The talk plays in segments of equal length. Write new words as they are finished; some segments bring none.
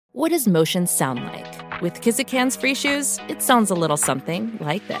What does motion sound like? With Kizikans free shoes, it sounds a little something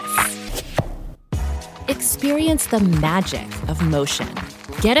like this. Experience the magic of motion.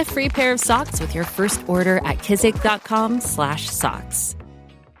 Get a free pair of socks with your first order at kizik.com/socks.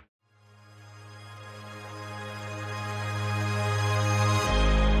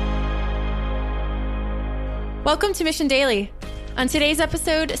 Welcome to Mission Daily. On today's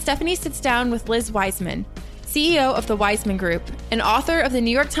episode, Stephanie sits down with Liz Wiseman, CEO of the Wiseman Group, and author of the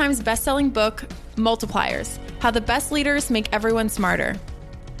New York Times bestselling book, Multipliers: How the Best Leaders Make Everyone Smarter.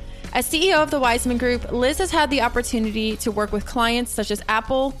 As CEO of the Wiseman Group, Liz has had the opportunity to work with clients such as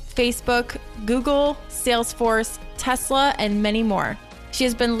Apple, Facebook, Google, Salesforce, Tesla, and many more. She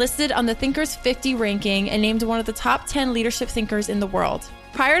has been listed on the Thinkers 50 ranking and named one of the top 10 leadership thinkers in the world.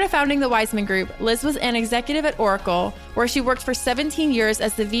 Prior to founding the Wiseman Group, Liz was an executive at Oracle, where she worked for 17 years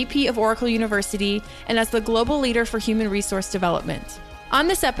as the VP of Oracle University and as the global leader for human resource development. On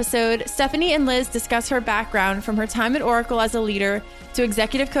this episode, Stephanie and Liz discuss her background from her time at Oracle as a leader to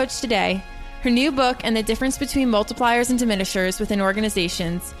executive coach today, her new book and the difference between multipliers and diminishers within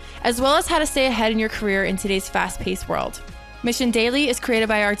organizations, as well as how to stay ahead in your career in today's fast-paced world. Mission Daily is created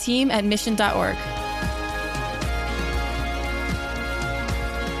by our team at mission.org.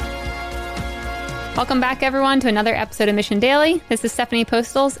 Welcome back, everyone, to another episode of Mission Daily. This is Stephanie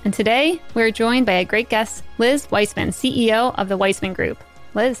Postles, and today we're joined by a great guest, Liz Wiseman, CEO of the Wiseman Group.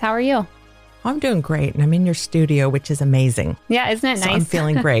 Liz, how are you? I'm doing great, and I'm in your studio, which is amazing. Yeah, isn't it nice? I'm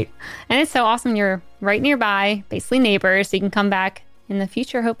feeling great. And it's so awesome. You're right nearby, basically neighbors, so you can come back in the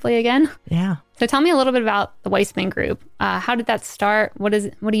future, hopefully, again. Yeah. So tell me a little bit about the Wiseman Group. How did that start? What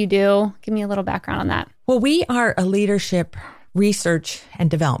do you do? Give me a little background on that. Well, we are a leadership research and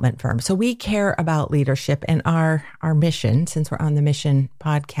development firm. So we care about leadership, and our mission, since we're on the Mission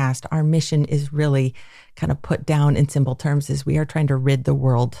podcast, our mission is really kind of put down in simple terms is we are trying to rid the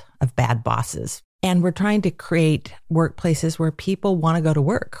world of bad bosses. And we're trying to create workplaces where people want to go to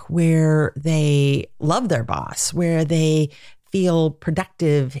work, where they love their boss, where they feel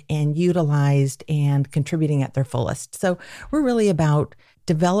productive and utilized and contributing at their fullest. So we're really about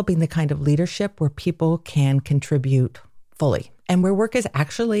developing the kind of leadership where people can contribute fully and where work is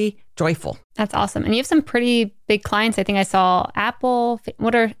actually joyful. That's awesome. And you have some pretty big clients. I think I saw Apple.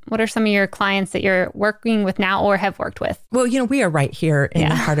 What are some of your clients that you're working with now or have worked with? Well, we are right here in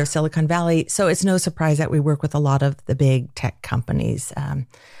the heart of Silicon Valley. So it's no surprise that we work with a lot of the big tech companies,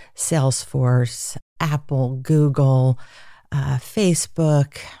 Salesforce, Apple, Google,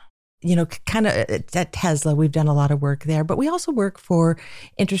 Facebook, kind of at Tesla. We've done a lot of work there, but we also work for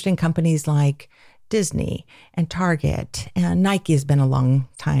interesting companies like Disney and Target, and Nike has been a long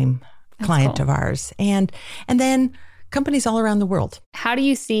time client of ours, and then companies all around the world. How do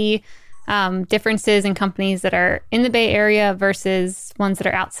you see differences in companies that are in the Bay Area versus ones that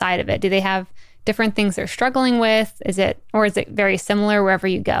are outside of it? Do they have different things they're struggling with? Is it very similar wherever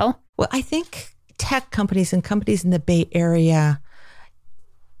you go? Well, I think tech companies and companies in the Bay Area,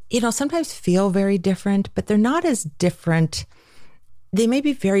 sometimes feel very different, but they're not as different. They may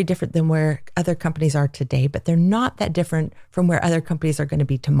be very different than where other companies are today, but they're not that different from where other companies are going to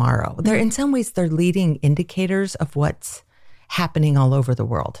be tomorrow. They're in some ways, they're leading indicators of what's happening all over the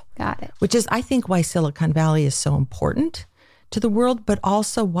world. Got it. Which is, I think, why Silicon Valley is so important to the world, but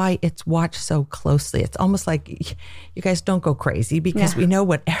also why it's watched so closely. It's almost like you guys don't go crazy because we know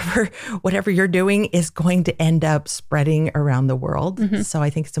whatever you're doing is going to end up spreading around the world. Mm-hmm. So I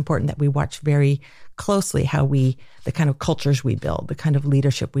think it's important that we watch very closely the kind of cultures we build, the kind of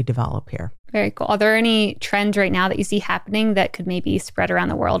leadership we develop here. Very cool. Are there any trends right now that you see happening that could maybe spread around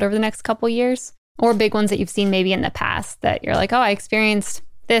the world over the next couple of years? Or big ones that you've seen maybe in the past that you're like, oh, I experienced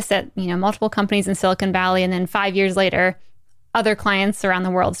this at multiple companies in Silicon Valley, and then 5 years later, other clients around the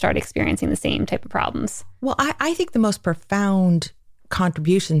world start experiencing the same type of problems? Well, I think the most profound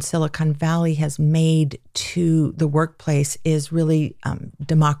contribution Silicon Valley has made to the workplace is really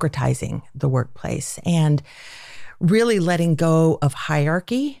democratizing the workplace and really letting go of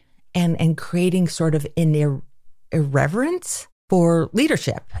hierarchy and creating sort of an irreverence for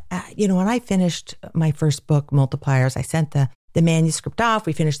leadership. When I finished my first book, Multipliers, I sent the manuscript off.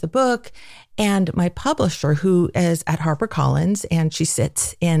 We finished the book, and my publisher, who is at HarperCollins, and she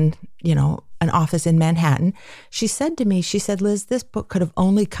sits in, an office in Manhattan, she said to me, Liz, this book could have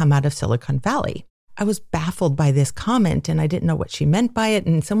only come out of Silicon Valley. I was baffled by this comment, and I didn't know what she meant by it.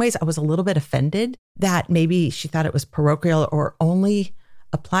 And in some ways, I was a little bit offended that maybe she thought it was parochial or only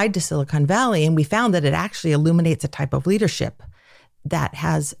applied to Silicon Valley. And we found that it actually illuminates a type of leadership that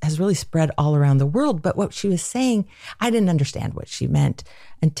has really spread all around the world. But what she was saying, I didn't understand what she meant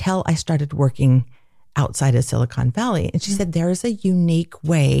until I started working outside of Silicon Valley. And she said, there is a unique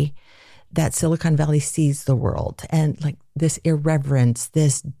way that Silicon Valley sees the world, and like this irreverence,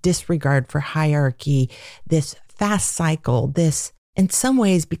 this disregard for hierarchy, this fast cycle, this, in some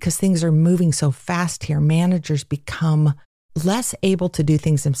ways, because things are moving so fast here, managers become less able to do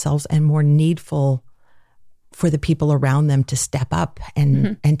things themselves and more needful for the people around them to step up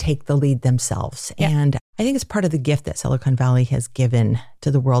and take the lead themselves. Yeah. And I think it's part of the gift that Silicon Valley has given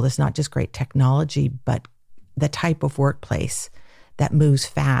to the world. It's not just great technology, but the type of workplace that moves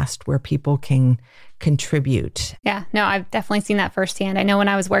fast, where people can contribute. Yeah, no, I've definitely seen that firsthand. I know when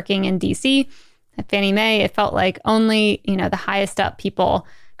I was working in DC at Fannie Mae, it felt like only, the highest up people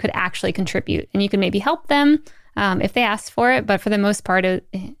could actually contribute, and you could maybe help them if they asked for it. But for the most part,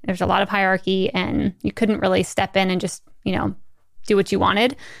 there's a lot of hierarchy, and you couldn't really step in and just, do what you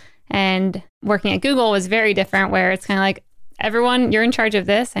wanted. And working at Google was very different, where it's kind of like, everyone, you're in charge of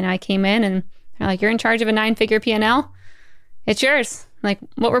this. I know I came in and they're like, you're in charge of a 9-figure P&L. It's yours. Like,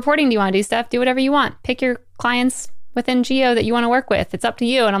 what reporting do you want to do, Steph? Do whatever you want. Pick your clients within Geo that you want to work with. It's up to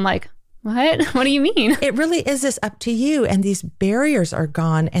you. And I'm like, what? What do you mean? It really is this up to you. And these barriers are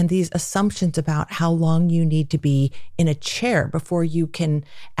gone, and these assumptions about how long you need to be in a chair before you can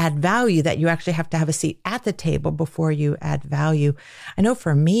add value, that you actually have to have a seat at the table before you add value. I know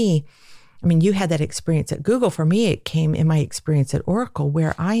for me, you had that experience at Google. For me, it came in my experience at Oracle,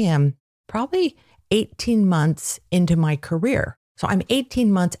 where I am probably 18 months into my career. So I'm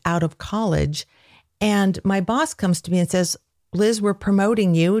 18 months out of college, and my boss comes to me and says, Liz, we're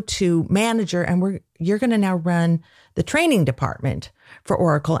promoting you to manager, and you're going to now run the training department for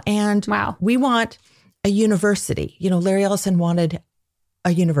Oracle. And wow, we want a university. Larry Ellison wanted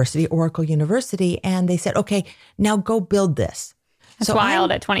a university, Oracle University. And they said, okay, now go build this. That's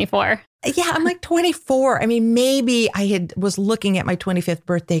wild at 24. Yeah, I'm like 24. Maybe I was looking at my 25th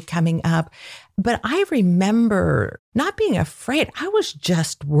birthday coming up, but I remember not being afraid. I was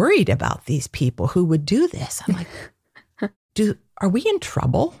just worried about these people who would do this. I'm like, are we in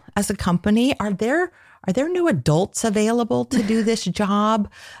trouble as a company? Are there new adults available to do this job?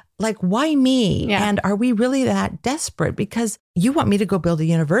 Like, why me? Yeah. And are we really that desperate? Because you want me to go build a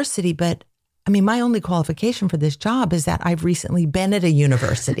university, but my only qualification for this job is that I've recently been at a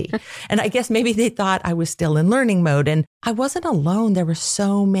university. And I guess maybe they thought I was still in learning mode. And I wasn't alone. There were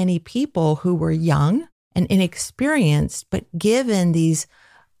so many people who were young and inexperienced, but given these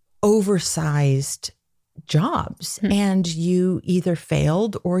oversized jobs, and you either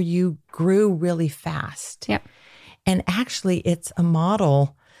failed or you grew really fast. Yep. And actually, it's a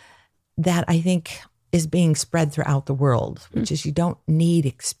model that I think is being spread throughout the world, which is you don't need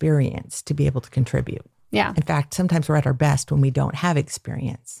experience to be able to contribute. Yeah. In fact, sometimes we're at our best when we don't have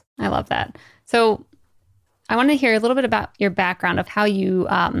experience. I love that. So I want to hear a little bit about your background of how you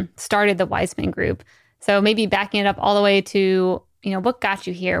started the Wiseman Group. So maybe backing it up all the way to, what got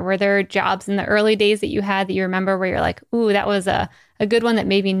you here? Were there jobs in the early days that you had that you remember where you're like, ooh, that was a good one that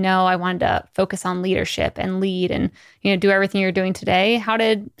maybe I wanted to focus on leadership and lead and, do everything you're doing today? How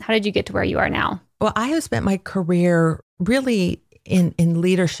did you get to where you are now? Well, I have spent my career really in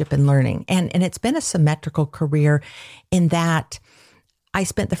leadership and learning. And it's been a symmetrical career in that I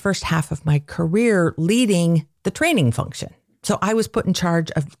spent the first half of my career leading the training function. So I was put in charge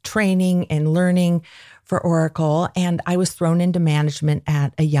of training and learning for Oracle, and I was thrown into management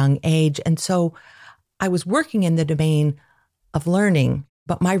at a young age. And so I was working in the domain of learning,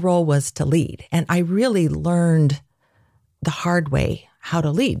 but my role was to lead. And I really learned the hard way how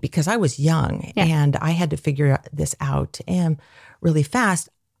to lead because I was young and I had to figure this out really fast.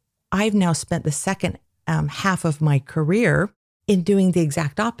 I've now spent the second half of my career in doing the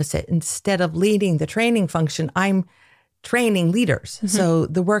exact opposite. Instead of leading the training function, I'm training leaders. Mm-hmm. So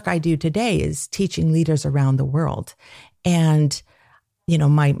the work I do today is teaching leaders around the world. And,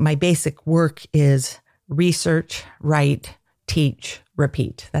 my basic work is research, write, teach,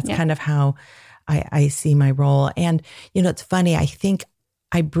 repeat. That's kind of how I see my role. And, it's funny, I think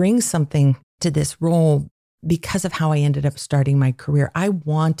I bring something to this role because of how I ended up starting my career. I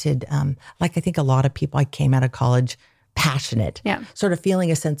wanted, like I think a lot of people, I came out of college passionate, sort of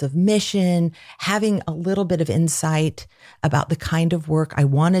feeling a sense of mission, having a little bit of insight about the kind of work I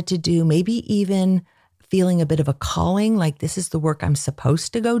wanted to do, maybe even feeling a bit of a calling, like this is the work I'm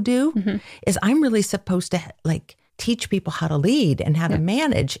supposed to go do, is I'm really supposed to teach people how to lead and how to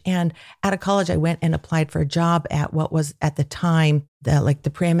manage. And out of college, I went and applied for a job at what was at the time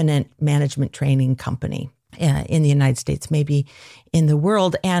the preeminent management training company in the United States, maybe in the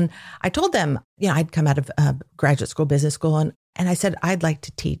world. And I told them, I'd come out of graduate school, business school, and I said, I'd like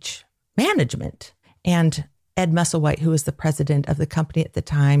to teach management. And Ed Musselwhite, who was the president of the company at the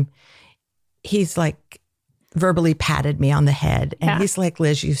time, he's like verbally patted me on the head. And he's like,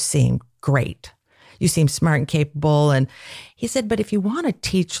 Liz, you seem great. You seem smart and capable. And he said, but if you want to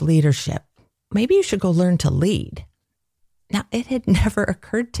teach leadership, maybe you should go learn to lead. Now, it had never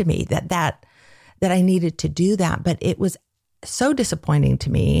occurred to me that I needed to do that, but it was so disappointing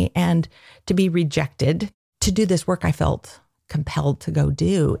to me, and to be rejected to do this work I felt compelled to go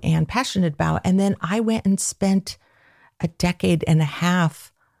do and passionate about. And then I went and spent a decade and a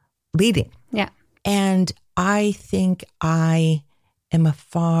half leading. Yeah. And I think I am a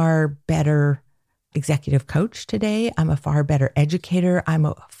far better executive coach today. I'm a far better educator. I'm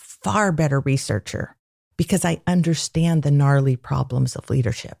a far better researcher because I understand the gnarly problems of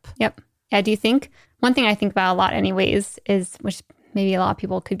leadership. Yep. Yeah. Do you think, one thing I think about a lot anyways is, which maybe a lot of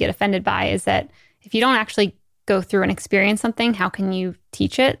people could get offended by, is that if you don't actually go through and experience something, how can you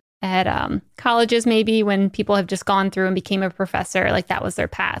teach it? At colleges, maybe when people have just gone through and became a professor, like that was their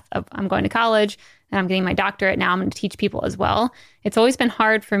path of, I'm going to college and I'm getting my doctorate. Now I'm going to teach people as well. It's always been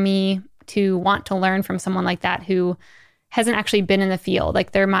hard for me to want to learn from someone like that who hasn't actually been in the field.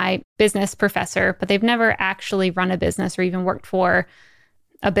 Like they're my business professor, but they've never actually run a business or even worked for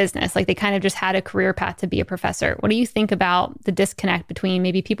a business. Like they kind of just had a career path to be a professor. What do you think about the disconnect between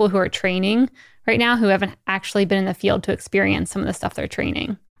maybe people who are training right now who haven't actually been in the field to experience some of the stuff they're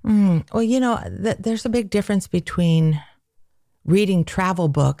training? Well, you know, there's a big difference between reading travel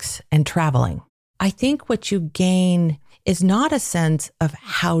books and traveling. I think what you gain is not a sense of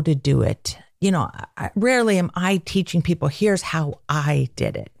how to do it. You know, rarely am I teaching people, here's how I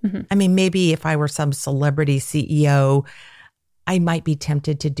did it. Mm-hmm. I mean, maybe if I were some celebrity CEO, I might be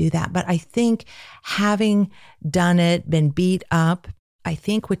tempted to do that. But I think having done it, been beat up, I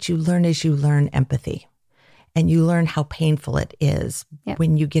think what you learn is you learn empathy. And you learn how painful it is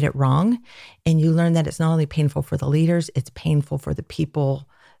when you get it wrong. And you learn that it's not only painful for the leaders, it's painful for the people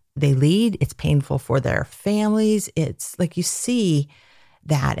they lead. It's painful for their families. It's like you see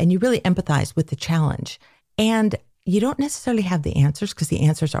that and you really empathize with the challenge. And you don't necessarily have the answers because the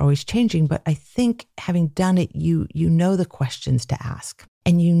answers are always changing. But I think having done it, you know the questions to ask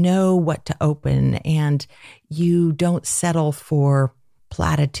and you know what to open, and you don't settle for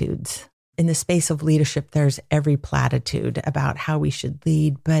platitudes. In the space of leadership, there's every platitude about how we should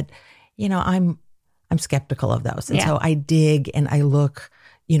lead. But, you know, I'm skeptical of those. And so I dig and I look,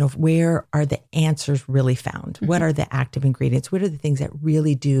 you know, where are the answers really found? Mm-hmm. What are the active ingredients? What are the things that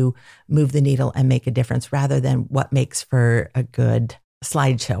really do move the needle and make a difference rather than what makes for a good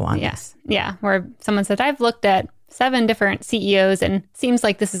slideshow on this? Yeah. Where someone said, I've looked at 7 different CEOs and seems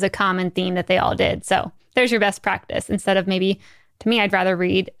like this is a common theme that they all did. So there's your best practice. Instead of maybe, to me, I'd rather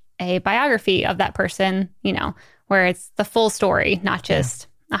read a biography of that person, you know, where it's the full story, not just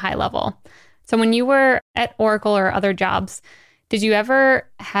a high level. So when you were at Oracle or other jobs, did you ever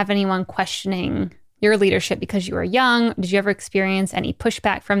have anyone questioning your leadership because you were young? Did you ever experience any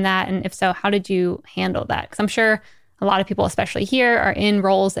pushback from that? And if so, how did you handle that? Because I'm sure a lot of people, especially here, are in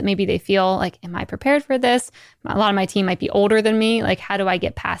roles that maybe they feel like, am I prepared for this? A lot of my team might be older than me. Like, how do I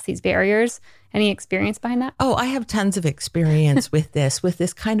get past these barriers? Any experience behind that? Oh, I have tons of experience with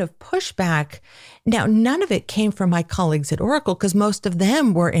this kind of pushback. Now, none of it came from my colleagues at Oracle because most of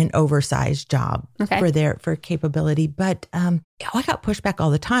them were in oversized job for capability. But I got pushback all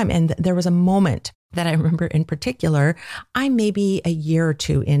the time. And there was a moment that I remember in particular. I'm maybe a year or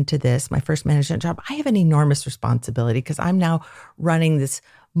two into this, my first management job. I have an enormous responsibility because I'm now running this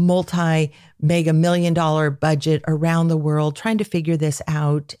multi-mega $1 million budget around the world, trying to figure this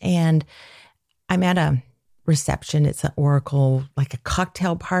out. And I'm at a reception. It's an Oracle, like a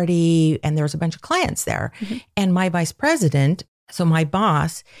cocktail party. And there was a bunch of clients there. Mm-hmm. And my vice president, so my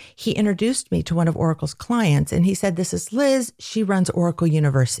boss, he introduced me to one of Oracle's clients. And he said, this is Liz. She runs Oracle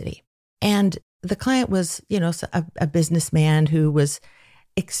University. And the client was, you know, a businessman who was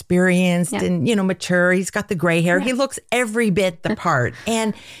experienced and, you know, mature. He's got the gray hair. He looks every bit the part.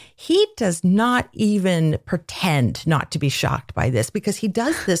 And he does not even pretend not to be shocked by this because he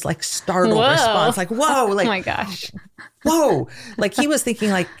does this like startled response, like, whoa, like, oh my gosh, whoa. Like he was thinking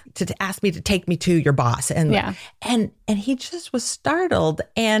like to ask me to take me to your boss. And, and he just was startled.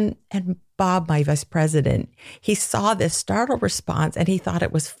 And Bob, my vice president, he saw this startled response and he thought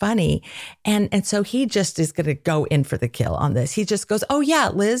it was funny. And so he just is going to go in for the kill on this. He just goes, oh yeah,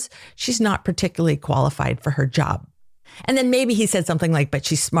 Liz, she's not particularly qualified for her job. And then maybe he said something like, but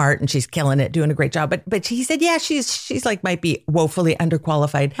she's smart and she's killing it, doing a great job. But he said, yeah, she's like, might be woefully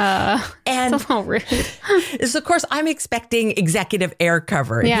underqualified. And it's a little rude. So of course, I'm expecting executive air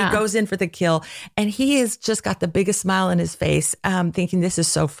cover. And he goes in for the kill. And he has just got the biggest smile on his face, thinking this is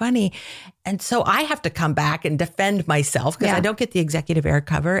so funny. And so I have to come back and defend myself because I don't get the executive air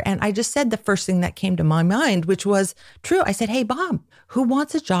cover. And I just said the first thing that came to my mind, which was true. I said, hey, Bob, who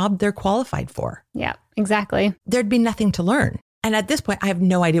wants a job they're qualified for? Yeah, exactly. There'd be nothing to learn. And at this point, I have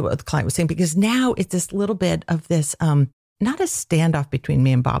no idea what the client was saying because now it's this little bit of this, not a standoff between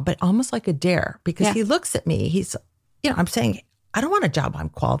me and Bob, but almost like a dare because he looks at me. He's, I'm saying, I don't want a job I'm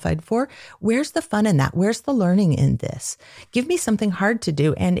qualified for. Where's the fun in that? Where's the learning in this? Give me something hard to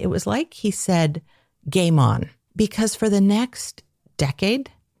do. And it was like he said, game on. Because for the next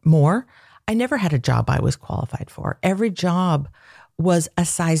decade more, I never had a job I was qualified for. Every job was a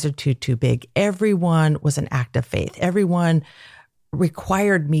size or two too big. Everyone was an act of faith. Everyone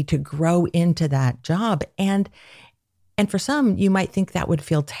required me to grow into that job. And for some, you might think that would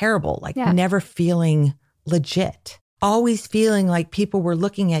feel terrible, like never feeling legit. Always feeling like people were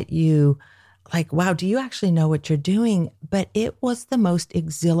looking at you like, wow, do you actually know what you're doing? But it was the most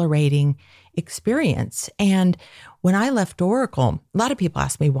exhilarating experience. And when I left Oracle, a lot of people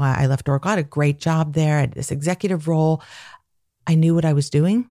ask me why I left Oracle. I had a great job there. I had this executive role. I knew what I was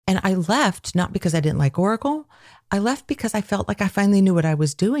doing. And I left not because I didn't like Oracle. I left because I felt like I finally knew what I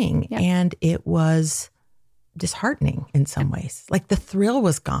was doing. Yeah. And it was disheartening in some ways. Like the thrill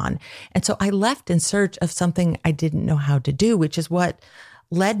was gone. And so I left in search of something I didn't know how to do, which is what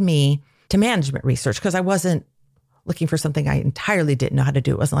led me to management research, because I wasn't looking for something I entirely didn't know how to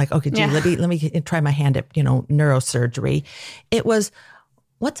do. It wasn't like, okay, gee, let me try my hand at, neurosurgery. It was,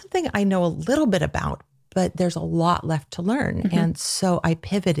 what's something I know a little bit about, but there's a lot left to learn. Mm-hmm. And so I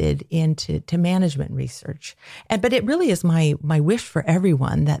pivoted into management research. But it really is my wish for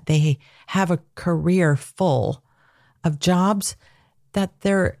everyone that they have a career full of jobs that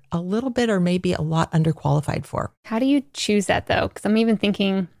they're a little bit or maybe a lot underqualified for. How do you choose that though? Because I'm even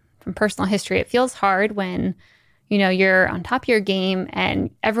thinking from personal history, it feels hard when, you're on top of your game and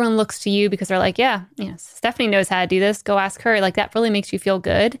everyone looks to you because they're like, Stephanie knows how to do this. Go ask her. Like that really makes you feel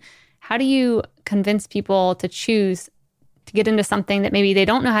good. How do you convince people to choose to get into something that maybe they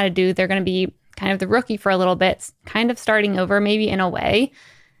don't know how to do? They're going to be kind of the rookie for a little bit, kind of starting over maybe in a way.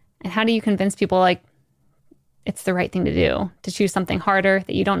 And how do you convince people like it's the right thing to do, to choose something harder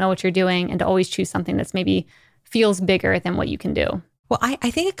that you don't know what you're doing and to always choose something that's maybe feels bigger than what you can do? Well,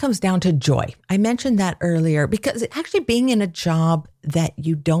 I think it comes down to joy. I mentioned that earlier because actually being in a job that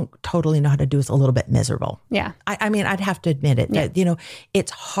you don't totally know how to do is a little bit miserable. Yeah. I mean, I'd have to admit it. Yeah. That,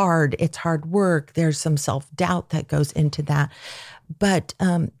 it's hard. It's hard work. There's some self-doubt that goes into that. But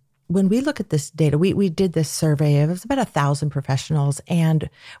when we look at this data, we did this survey. It was about 1,000 professionals, and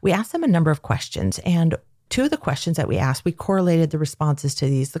we asked them a number of questions. And two of the questions that we asked, we correlated the responses to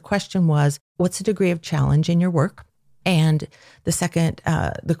these. The question was, what's the degree of challenge in your work? And the second,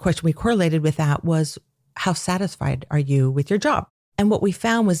 the question we correlated with that was, how satisfied are you with your job? And what we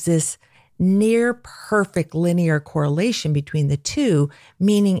found was this near perfect linear correlation between the two,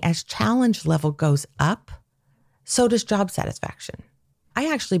 meaning as challenge level goes up, so does job satisfaction.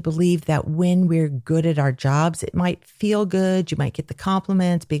 I actually believe that when we're good at our jobs, it might feel good. You might get the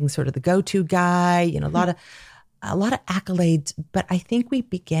compliments, being sort of the go-to guy, a lot of accolades, but I think we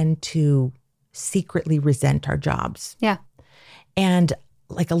begin to secretly resent our jobs. Yeah. And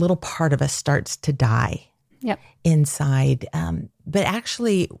like a little part of us starts to die inside. But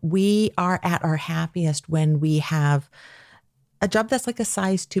actually, we are at our happiest when we have a job that's like a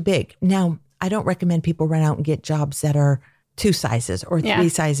size too big. Now, I don't recommend people run out and get jobs that are 2 sizes or 3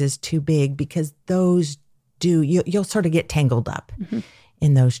 sizes too big, because those you'll sort of get tangled up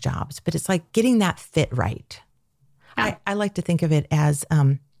in those jobs. But it's like getting that fit right. I like to think of it as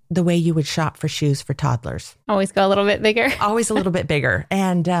the way you would shop for shoes for toddlers. Always go a little bit bigger. Always a little bit bigger.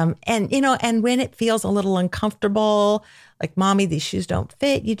 And when it feels a little uncomfortable, like, mommy, these shoes don't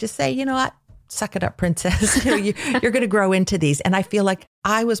fit, you just say, you know what, suck it up, princess. You're going to grow into these. And I feel like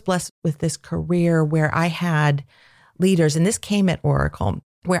I was blessed with this career where I had leaders, and this came at Oracle,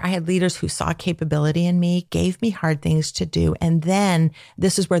 where I had leaders who saw capability in me, gave me hard things to do. And then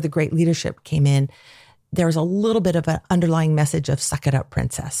this is where the great leadership came in. There was a little bit of an underlying message of suck it up,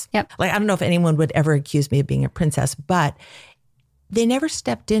 princess. Yep. Like, I don't know if anyone would ever accuse me of being a princess, but they never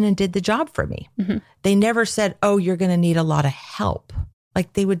stepped in and did the job for me. Mm-hmm. They never said, oh, you're going to need a lot of help.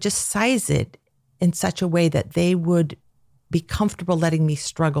 Like, they would just size it in such a way that they would be comfortable letting me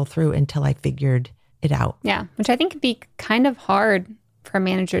struggle through until I figured it out. Yeah, which I think can be kind of hard for a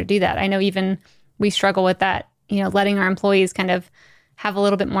manager to do that. I know even we struggle with that letting our employees kind of have a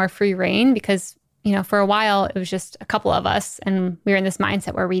little bit more free reign because, for a while it was just a couple of us and we were in this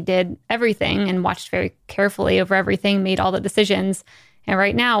mindset where we did everything and watched very carefully over everything, made all the decisions. And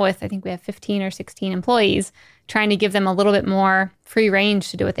right now I think we have 15 or 16 employees, trying to give them a little bit more free range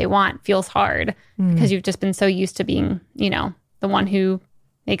to do what they want feels hard because you've just been so used to being, the one who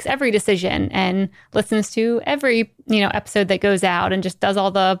makes every decision and listens to every, episode that goes out and just does all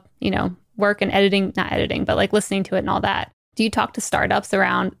the, work and editing, not editing, but like listening to it and all that. Do you talk to startups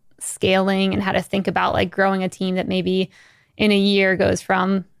around scaling and how to think about like growing a team that maybe in a year goes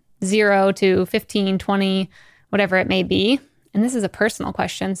from 0 to 15, 20, whatever it may be? And this is a personal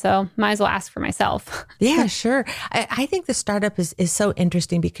question, so might as well ask for myself. Yeah, sure. I think the startup is so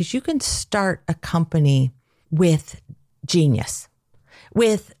interesting because you can start a company with genius,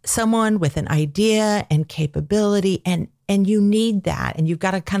 with someone with an idea and capability, and you need that. And you've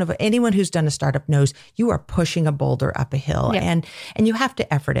got to anyone who's done a startup knows you are pushing a boulder up a hill, and you have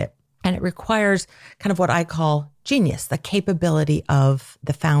to effort it. And it requires kind of what I call genius, the capability of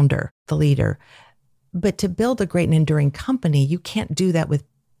the founder, the leader. But to build a great and enduring company, you can't do that with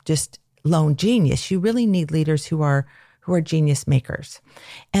just lone genius. You really need leaders who are genius makers.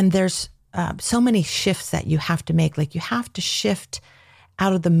 And there's so many shifts that you have to make. Like you have to shift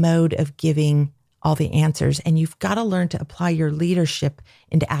out of the mode of giving all the answers, and you've got to learn to apply your leadership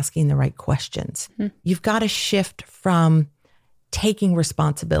into asking the right questions. You've got to shift from taking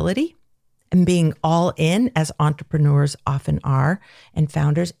responsibility and being all in, as entrepreneurs often are and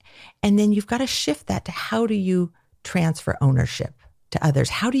founders. And then you've got to shift that to how do you transfer ownership to others?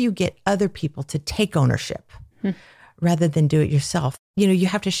 How do you get other people to take ownership rather than do it yourself? You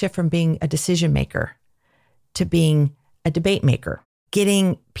have to shift from being a decision maker to being a debate maker,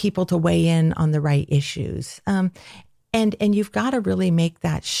 getting people to weigh in on the right issues. And you've got to really make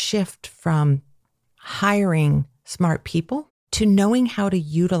that shift from hiring smart people to knowing how to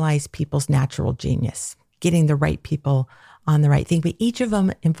utilize people's natural genius, getting the right people on the right thing. But each of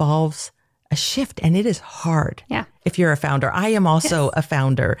them involves a shift, and it is hard. Yeah. If you're a founder. I am also a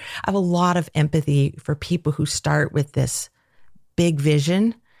founder. I have a lot of empathy for people who start with this big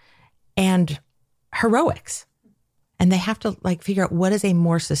vision and heroics. And they have to figure out what is a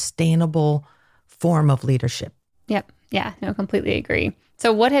more sustainable form of leadership. Yep. Yeah, no, completely agree.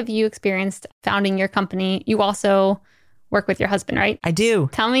 So what have you experienced founding your company? You also work with your husband, right? I do.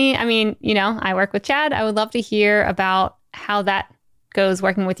 Tell me, I work with Chad. I would love to hear about how that goes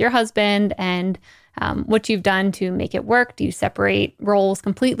working with your husband and what you've done to make it work. Do you separate roles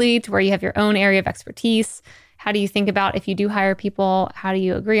completely to where you have your own area of expertise? How do you think about if you do hire people? How do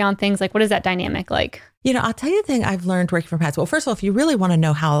you agree on things? What is that dynamic like? I'll tell you the thing I've learned working for Pat. Well, first of all, if you really want to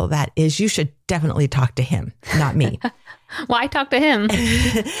know how that is, you should definitely talk to him, not me. Well, I talk to him.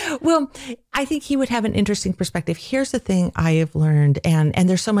 Well, I think he would have an interesting perspective. Here's the thing I have learned, and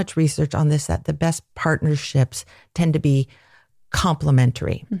there's so much research on this, that the best partnerships tend to be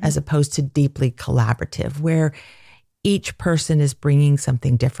complementary as opposed to deeply collaborative, where each person is bringing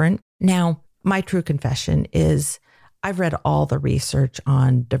something different. Now, my true confession is I've read all the research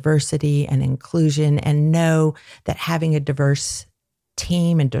on diversity and inclusion and know that having a diverse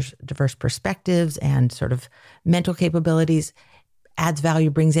team and diverse perspectives and sort of mental capabilities adds value,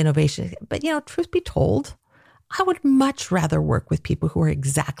 brings innovation. But, truth be told, I would much rather work with people who are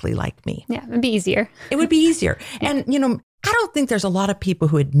exactly like me. Yeah, it'd be easier. It would be easier. And, I don't think there's a lot of people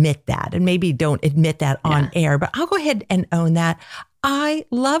who admit that and maybe don't admit that on air, but I'll go ahead and own that. I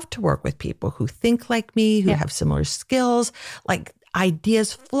love to work with people who think like me, who have similar skills,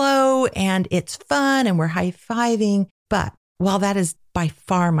 ideas flow and it's fun and we're high-fiving. But while that is by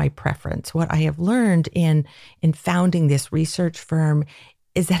far my preference, what I have learned in founding this research firm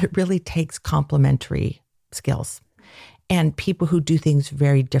is that it really takes complementary skills and people who do things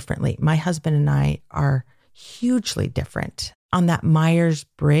very differently. My husband and I are hugely different. On that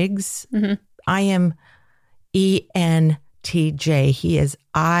Myers-Briggs, I am ENTJ. He is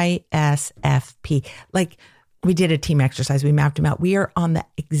ISFP. We did a team exercise. We mapped him out. We are on the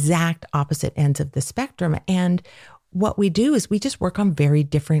exact opposite ends of the spectrum. And what we do is we just work on very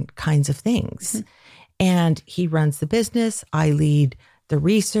different kinds of things. And he runs the business. I lead the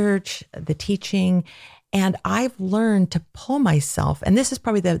research, the teaching. And I've learned to pull myself, and this is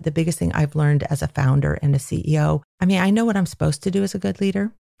probably the biggest thing I've learned as a founder and a CEO. I know what I'm supposed to do as a good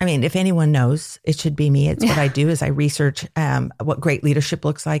leader. If anyone knows, it should be me. It's what I do is I research what great leadership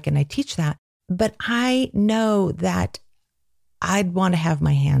looks like, and I teach that. But I know that I'd want to have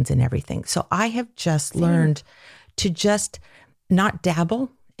my hands in everything. So I have just learned to just not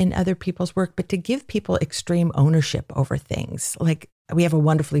dabble in other people's work, but to give people extreme ownership over things. We have a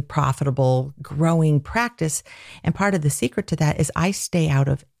wonderfully profitable, growing practice. And part of the secret to that is I stay out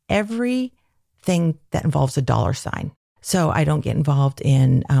of everything that involves a dollar sign. So I don't get involved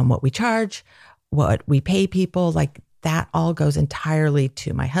in what we charge, what we pay people. Like that all goes entirely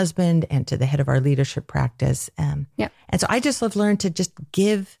to my husband and to the head of our leadership practice. And so I just have learned to just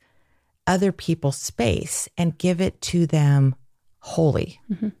give other people space and give it to them wholly.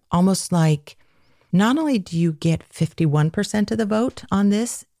 Almost like not only do you get 51% of the vote on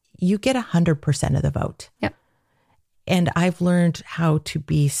this, you get 100% of the vote. And I've learned how to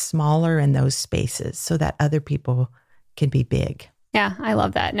be smaller in those spaces so that other people can be big. Yeah, I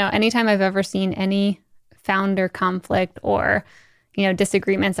love that. No, anytime I've ever seen any founder conflict or,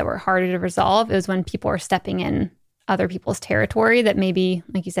 disagreements that were harder to resolve, it was when people are stepping in other people's territory that maybe,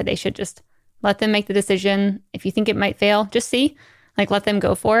 like you said, they should just let them make the decision. If you think it might fail, just see, let them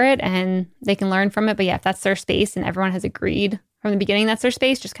go for it and they can learn from it. But yeah, if that's their space and everyone has agreed from the beginning that's their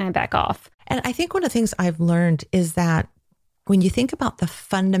space, just kind of back off. And I think one of the things I've learned is that when you think about the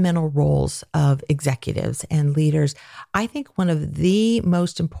fundamental roles of executives and leaders, I think one of the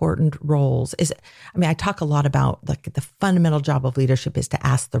most important roles is, I talk a lot about the fundamental job of leadership is to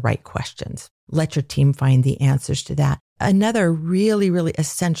ask the right questions. Let your team find the answers to that. Another really, really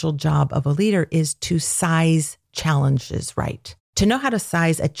essential job of a leader is to size challenges right. To know how to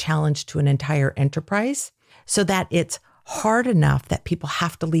size a challenge to an entire enterprise so that it's hard enough that people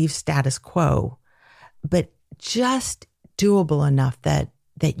have to leave status quo, but just doable enough that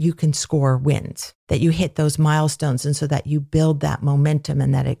you can score wins, that you hit those milestones, and so that you build that momentum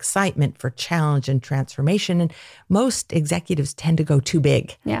and that excitement for challenge and transformation. And most executives tend to go too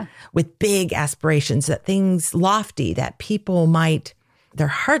big, with big aspirations, that things lofty that people their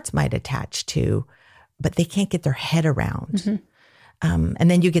hearts might attach to, but they can't get their head around. And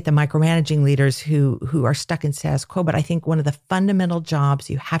then you get the micromanaging leaders who are stuck in status quo. But I think one of the fundamental jobs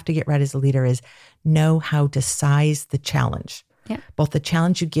you have to get right as a leader is know how to size the challenge, both the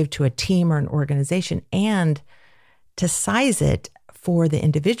challenge you give to a team or an organization and to size it for the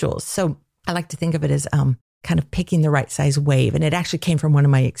individuals. So I like to think of it as kind of picking the right size wave. And it actually came from one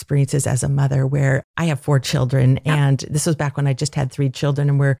of my experiences as a mother where I have 4 children. And this was back when I just had 3 children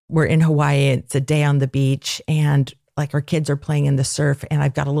and we're in Hawaii. It's a day on the beach and our kids are playing in the surf and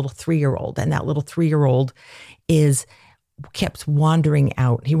I've got a little 3-year-old and that little 3-year-old kept wandering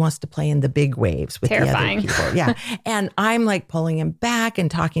out. He wants to play in the big waves with Terrifying. The other people. And I'm pulling him back and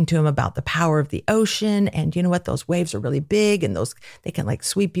talking to him about the power of the ocean. And you know what? Those waves are really big and they can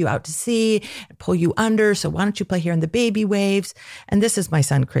sweep you out to sea and pull you under. So why don't you play here in the baby waves? And this is my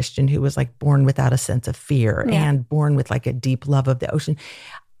son, Christian, who was born without a sense of fear and born with a deep love of the ocean.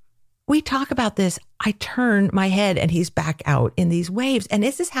 We talk about this. I turn my head and he's back out in these waves. And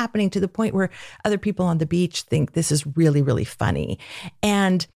this is happening to the point where other people on the beach think this is really, really funny.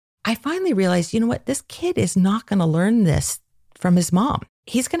 And I finally realized, you know what? This kid is not going to learn this from his mom.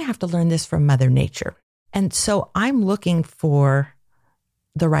 He's going to have to learn this from Mother Nature. And so I'm looking for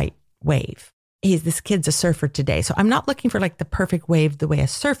the right wave. This kid's a surfer today. So I'm not looking for the perfect wave the way a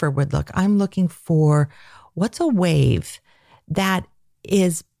surfer would look. I'm looking for what's a wave that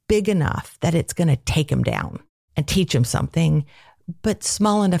is big enough that it's going to take him down and teach him something, but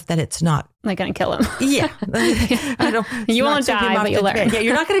small enough that it's not going to kill him. You won't die, but you'll learn.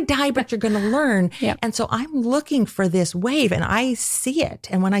 You're not going to die, but you're going to learn. And so I'm looking for this wave and I see it.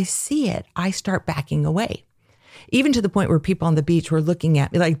 And when I see it, I start backing away. Even to the point where people on the beach were looking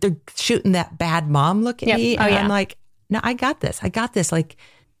at me they're shooting that bad mom look at me. And I'm no, I got this.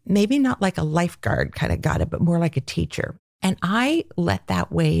 Maybe not like a lifeguard kind of got it, but more like a teacher. And I let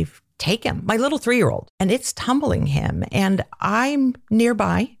that wave take him, my little 3-year-old, and it's tumbling him. And I'm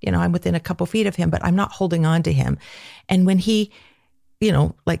nearby, I'm within a couple feet of him, but I'm not holding on to him. And when he,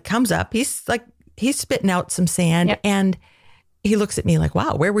 comes up, he's spitting out some sand and he looks at me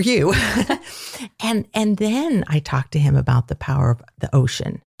wow, where were you? and then I talked to him about the power of the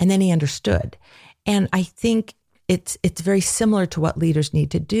ocean. And then he understood. And I think it's very similar to what leaders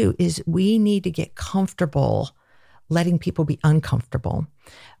need to do is we need to get comfortable letting people be uncomfortable,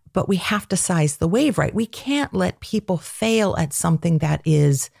 but we have to size the wave right. We can't let people fail at something that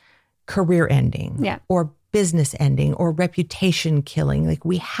is career ending or business ending or reputation killing.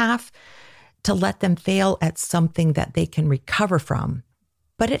 We have to let them fail at something that they can recover from,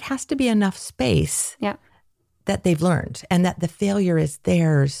 but it has to be enough space that they've learned and that the failure is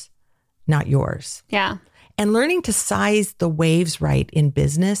theirs, not yours. And learning to size the waves right in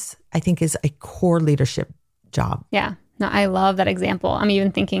business, I think is a core leadership job. No, I love that example. I'm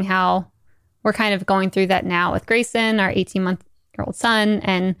even thinking how we're kind of going through that now with Grayson, our 18-month-old son,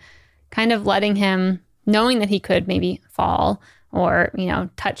 and kind of letting him, knowing that he could maybe fall or,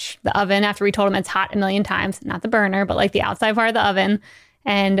 touch the oven after we told him it's hot a million times, not the burner, but like the outside part of the oven.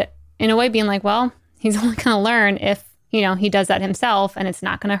 And in a way being like, well, he's only going to learn if, he does that himself and it's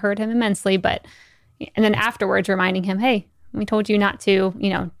not going to hurt him immensely. And then afterwards reminding him, hey, we told you not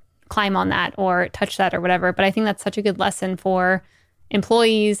to, climb on that or touch that or whatever. But I think that's such a good lesson for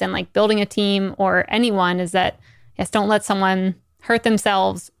employees and like building a team or anyone, is that, yes, don't let someone hurt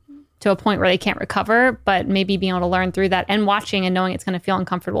themselves to a point where they can't recover, but maybe being able to learn through that and watching and knowing it's going to feel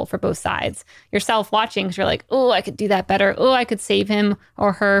uncomfortable for both sides. Yourself watching, because you're like, oh, I could do that better. Oh, I could save him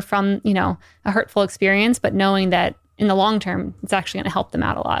or her from, a hurtful experience, but knowing that in the long term, it's actually going to help them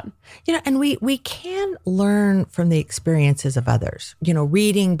out a lot. And we can learn from the experiences of others,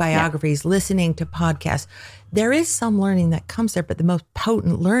 reading biographies, listening to podcasts. There is some learning that comes there, but the most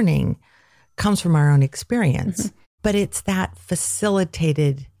potent learning comes from our own experience. Mm-hmm. But it's that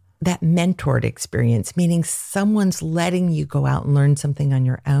facilitated, that mentored experience, meaning someone's letting you go out and learn something on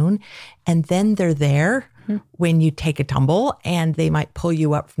your own. And then they're there when you take a tumble, and they might pull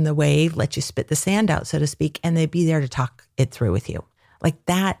you up from the wave, let you spit the sand out, so to speak, and they'd be there to talk it through with you. Like,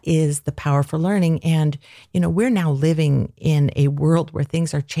 that is the power for learning. And, we're now living in a world where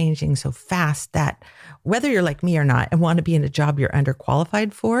things are changing so fast that whether you're like me or not and want to be in a job you're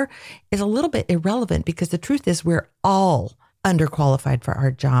underqualified for is a little bit irrelevant, because the truth is we're all underqualified for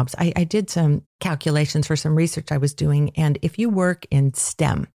our jobs. I did some calculations for some research I was doing. And if you work in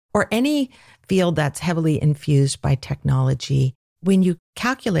STEM or any field that's heavily infused by technology, when you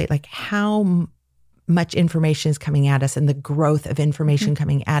calculate like how much information is coming at us and the growth of information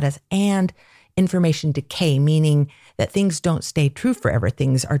coming at us and information decay, meaning that things don't stay true forever,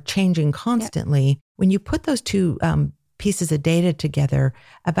 things are changing constantly. Yep. When you put those two pieces of data together,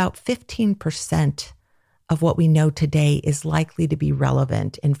 about 15% of what we know today is likely to be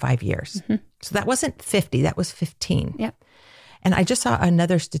relevant in 5 years. Mm-hmm. So that wasn't 50, that was 15. Yep. And I just saw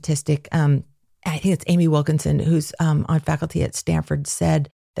another statistic. I think it's Amy Wilkinson, who's on faculty at Stanford, said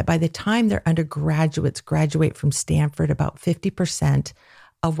that by the time their undergraduates graduate from Stanford, about 50%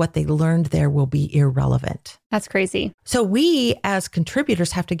 of what they learned there will be irrelevant. That's crazy. So we as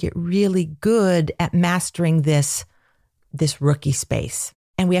contributors have to get really good at mastering this rookie space.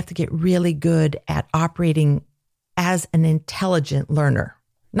 And we have to get really good at operating as an intelligent learner,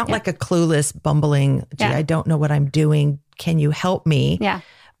 not like a clueless, bumbling, gee, I don't know what I'm doing. Can you help me? Yeah.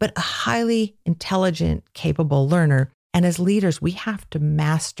 But a highly intelligent, capable learner. And as leaders, we have to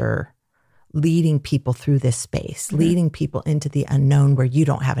master leading people through this space, leading people into the unknown where you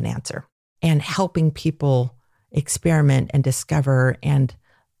don't have an answer, and helping people experiment and discover, and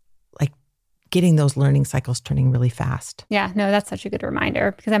like getting those learning cycles turning really fast. Yeah, no, that's such a good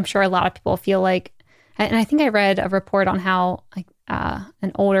reminder, because I'm sure a lot of people feel like, and I think I read a report on how like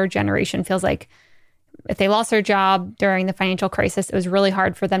an older generation feels like if they lost their job during the financial crisis, it was really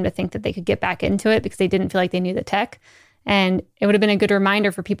hard for them to think that they could get back into it because they didn't feel like they knew the tech. And it would have been a good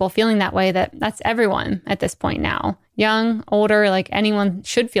reminder for people feeling that way, that that's everyone at this point now. Young, older, like anyone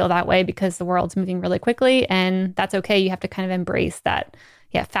should feel that way, because the world's moving really quickly, and that's okay. You have to kind of embrace that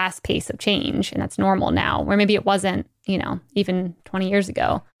fast pace of change, and that's normal now, where maybe it wasn't, even 20 years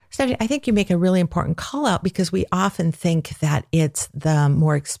ago. Stephanie, I think you make a really important call out, because we often think that it's the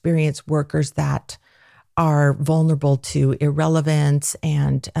more experienced workers that are vulnerable to irrelevance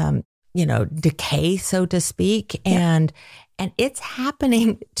and, decay, so to speak. And it's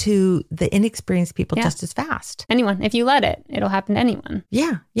happening to the inexperienced people just as fast. Anyone, if you let it, it'll happen to anyone.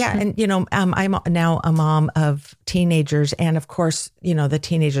 Yeah. Yeah. And, I'm now a mom of teenagers. And of course, the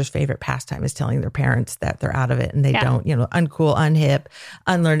teenagers' favorite pastime is telling their parents that they're out of it and they don't, uncool, unhip,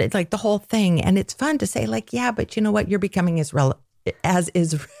 unlearned. It's like the whole thing. And it's fun to say like, yeah, but you know what? You're becoming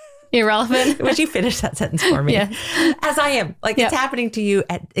irrelevant. Would you finish that sentence for me? Yeah. As I am. Like it's happening to you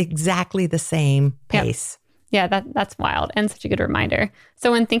at exactly the same pace. Yeah, that's wild, and such a good reminder.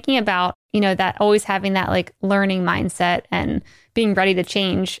 So when thinking about, that always having that like learning mindset and being ready to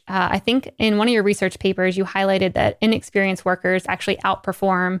change, I think in one of your research papers, you highlighted that inexperienced workers actually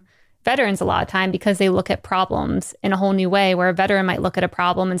outperform veterans a lot of time because they look at problems in a whole new way, where a veteran might look at a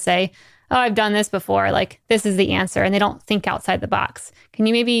problem and say, oh, I've done this before, like this is the answer, and they don't think outside the box. Can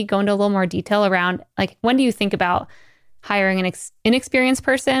you maybe go into a little more detail around, like, when do you think about hiring an inexperienced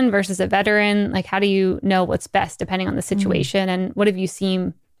person versus a veteran? Like, how do you know what's best depending on the situation? And what have you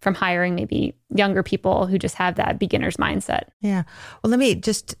seen from hiring maybe younger people who just have that beginner's mindset? Yeah. Well, let me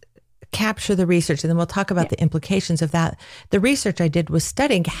just capture the research, and then we'll talk about the implications of that. The research I did was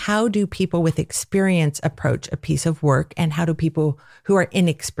studying how do people with experience approach a piece of work, and how do people who are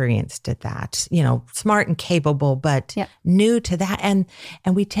inexperienced at that, smart and capable, but new to that. And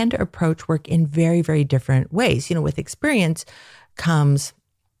we tend to approach work in very, very different ways. With experience, comes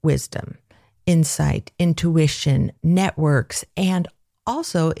wisdom, insight, intuition, networks, and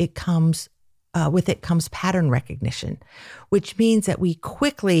also with it comes pattern recognition, which means that we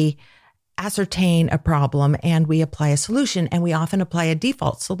quickly ascertain a problem and we apply a solution, and we often apply a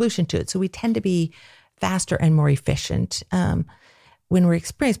default solution to it. So we tend to be faster and more efficient when we're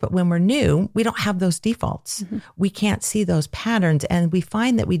experienced. But when we're new, we don't have those defaults. Mm-hmm. We can't see those patterns. And we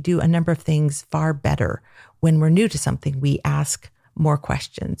find that we do a number of things far better when we're new to something. We ask more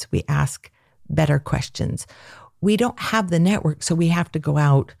questions. We ask better questions. We don't have the network, so we have to go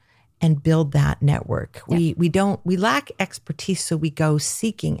out and build that network. Yep. We lack expertise, so we go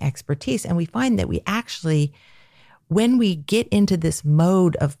seeking expertise. And we find that we actually, when we get into this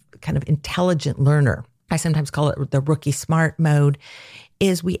mode of kind of intelligent learner, I sometimes call it the rookie smart mode,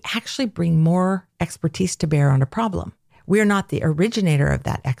 is we actually bring more expertise to bear on a problem. We're not the originator of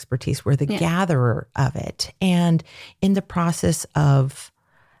that expertise. We're the gatherer of it. And in the process of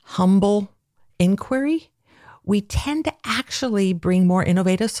humble inquiry, we tend to actually bring more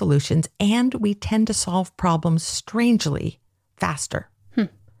innovative solutions, and we tend to solve problems strangely faster.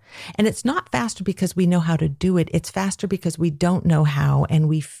 And it's not faster because we know how to do it. It's faster because we don't know how, and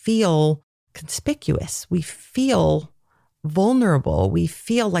we feel conspicuous. We feel vulnerable. We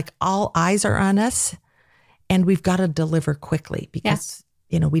feel like all eyes are on us, and we've got to deliver quickly because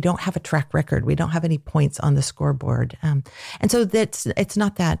we don't have a track record. We don't have any points on the scoreboard. And so it's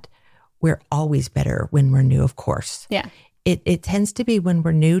not that we're always better when we're new, of course. Yeah. It tends to be when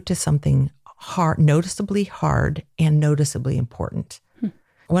we're new to something hard, noticeably hard and noticeably important.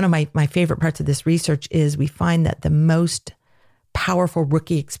 One of my favorite parts of this research is we find that the most powerful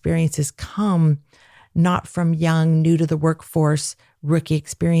rookie experiences come not from young, new to the workforce rookie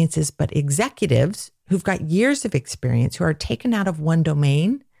experiences, but executives who've got years of experience who are taken out of one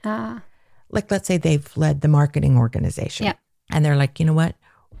domain. Like, let's say they've led the marketing organization. And they're like, you know what?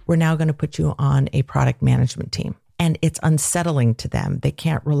 We're now going to put you on a product management team. And it's unsettling to them. They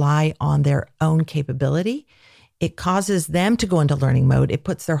can't rely on their own capability. It causes them to go into learning mode. It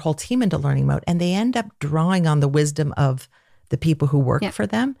puts their whole team into learning mode. And they end up drawing on the wisdom of the people who work for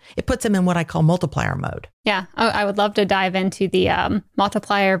them. It puts them in what I call multiplier mode. Yeah. I would love to dive into the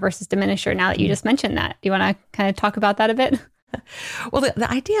multiplier versus diminisher now that you just mentioned that. Do you want to kind of talk about that a bit? Well, the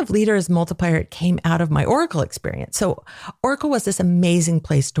idea of leader as multiplier, it came out of my Oracle experience. So Oracle was this amazing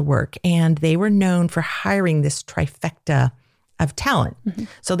place to work, and they were known for hiring this trifecta of talent. Mm-hmm.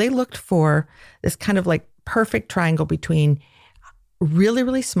 So they looked for this kind of like perfect triangle between really,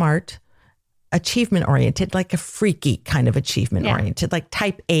 really smart, achievement oriented, like a freaky kind of achievement oriented, like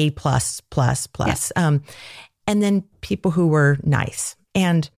type A++++. And then people who were nice.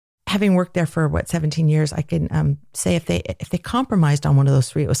 And having worked there for 17 years, I can say if they compromised on one of those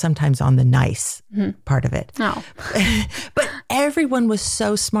three, it was sometimes on the nice part of it. Oh. But everyone was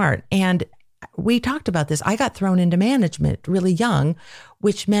so smart. And we talked about this. I got thrown into management really young,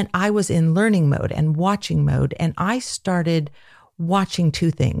 which meant I was in learning mode and watching mode. And I started watching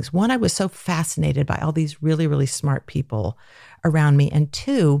two things. One, I was so fascinated by all these really, really smart people around me. And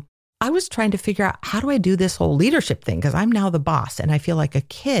two, I was trying to figure out, how do I do this whole leadership thing? Because I'm now the boss and I feel like a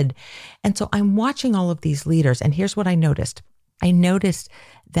kid. And so I'm watching all of these leaders. And here's what I noticed. I noticed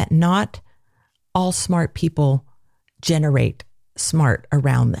that not all smart people generate smart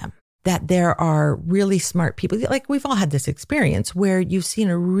around them. That there are really smart people. Like, we've all had this experience where you've seen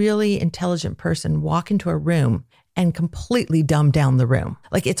a really intelligent person walk into a room and completely dumb down the room.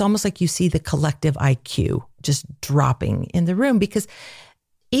 Like, it's almost like you see the collective IQ just dropping in the room, because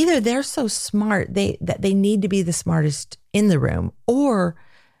either they're so smart that they need to be the smartest in the room, or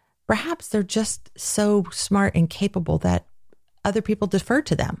perhaps they're just so smart and capable that other people defer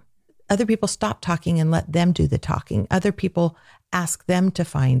to them. Other people stop talking and let them do the talking. Other people ask them to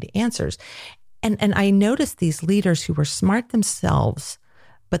find answers. And I noticed these leaders who were smart themselves,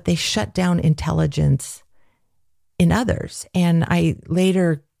 but they shut down intelligence in others. And I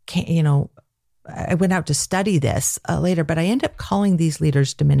later I went out to study this later, but I ended up calling these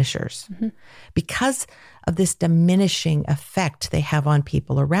leaders diminishers because of this diminishing effect they have on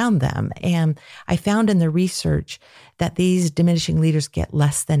people around them. And I found in the research that these diminishing leaders get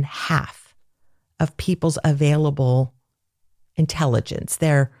less than half of people's available intelligence,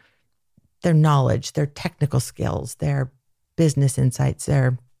 their knowledge, their technical skills, their business insights,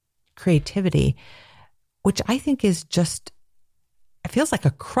 their creativity, which I think is just, it feels like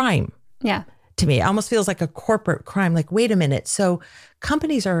a crime. Yeah. To me, it almost feels like a corporate crime. Like, wait a minute. So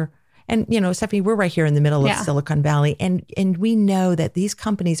companies are, and Stephanie, we're right here in the middle of Silicon Valley. And we know that these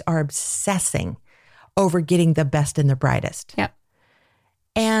companies are obsessing over getting the best and the brightest. Yeah.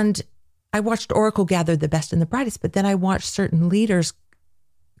 And I watched Oracle gather the best and the brightest, but then I watched certain leaders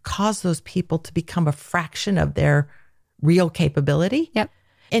cause those people to become a fraction of their real capability. Yep.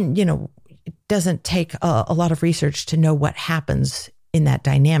 And, it doesn't take a lot of research to know what happens in that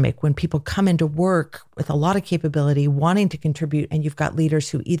dynamic when people come into work with a lot of capability, wanting to contribute, and you've got leaders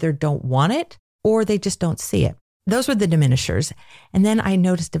who either don't want it or they just don't see it. Those were the diminishers. And then I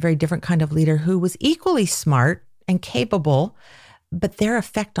noticed a very different kind of leader who was equally smart and capable, but their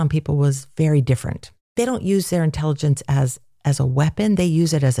effect on people was very different. They don't use their intelligence as a weapon. They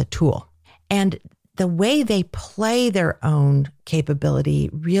use it as a tool. And the way they play their own capability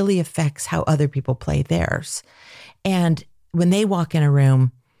really affects how other people play theirs. And when they walk in a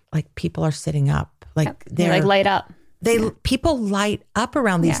room, like people are sitting up, like they're like light up. People light up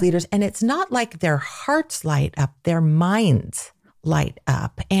around these leaders, and it's not like their hearts light up, their minds light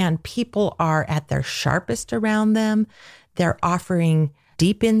up, and people are at their sharpest around them. They're offering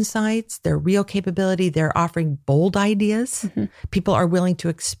deep insights, their real capability. They're offering bold ideas. Mm-hmm. People are willing to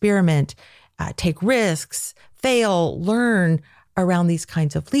experiment, take risks, fail, learn around these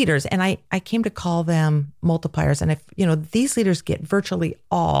kinds of leaders. And I came to call them multipliers. And if, these leaders get virtually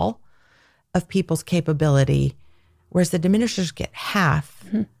all of people's capability, whereas the diminishers get half.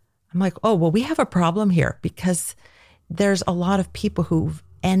 Mm-hmm. I'm like, oh, well, we have a problem here because there's a lot of people who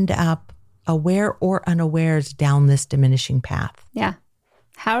end up aware or unawares down this diminishing path. Yeah.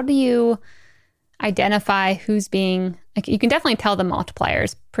 How do you identify who's being, like, you can definitely tell the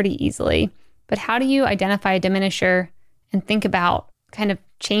multipliers pretty easily, but how do you identify a diminisher and think about kind of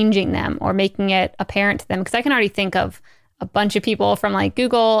changing them or making it apparent to them? Because I can already think of a bunch of people from like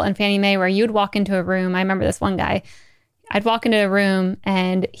Google and Fannie Mae where you'd walk into a room. I remember this one guy. I'd walk into a room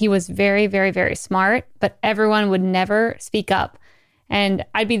and he was very, very, very smart, but everyone would never speak up. And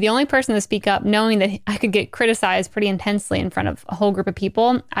I'd be the only person to speak up, knowing that I could get criticized pretty intensely in front of a whole group of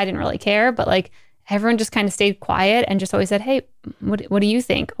people. I didn't really care, but like everyone just kind of stayed quiet and just always said, hey, what do you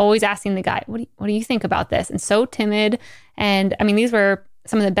think? Always asking the guy, what do you think about this? And so timid. And I mean, these were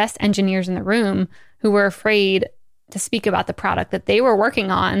some of the best engineers in the room who were afraid to speak about the product that they were working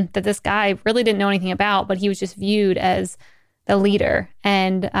on, that this guy really didn't know anything about, but he was just viewed as the leader.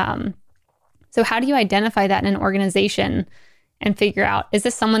 And so how do you identify that in an organization and figure out, is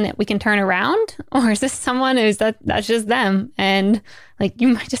this someone that we can turn around, or is this someone that's just them? And like, you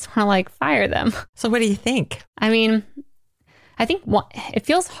might just want to like fire them. So what do you think? I mean, I think it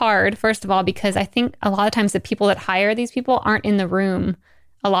feels hard, first of all, because I think a lot of times the people that hire these people aren't in the room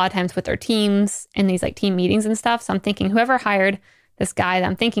a lot of times with their teams in these like team meetings and stuff. So I'm thinking whoever hired this guy that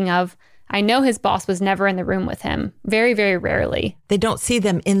I'm thinking of, I know his boss was never in the room with him. Very, very rarely. They don't see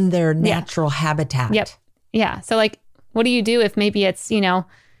them in their natural habitat. Yep. Yeah. So like, what do you do if maybe it's,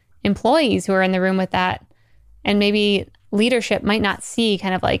 employees who are in the room with that, and maybe leadership might not see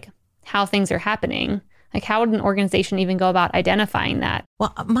kind of like how things are happening? Like, how would an organization even go about identifying that?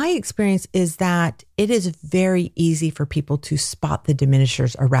 Well, my experience is that it is very easy for people to spot the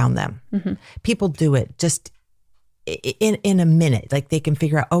diminishers around them. Mm-hmm. People do it just in a minute. Like they can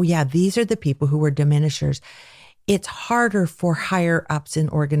figure out, oh yeah, these are the people who are diminishers. It's harder for higher ups in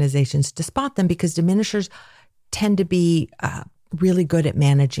organizations to spot them because diminishers tend to be really good at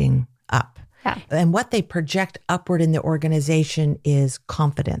managing up. Yeah. And what they project upward in the organization is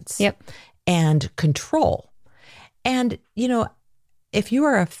confidence. Yep. And control. And, if you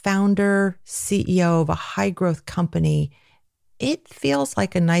are a founder, CEO of a high growth company, it feels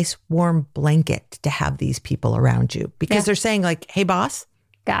like a nice warm blanket to have these people around you because they're saying like, hey, boss,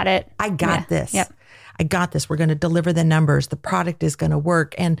 got it. I got this. Yep. I got this. We're going to deliver the numbers. The product is going to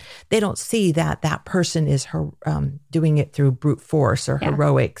work. And they don't see that person is doing it through brute force or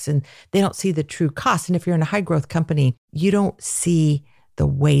heroics. And they don't see the true cost. And if you're in a high growth company, you don't see the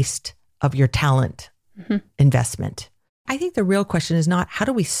waste of your talent investment. I think the real question is not how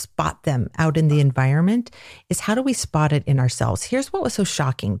do we spot them out in the environment, is how do we spot it in ourselves? Here's what was so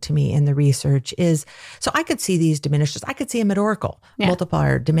shocking to me in the research is, so I could see these diminishers. I could see them at Oracle,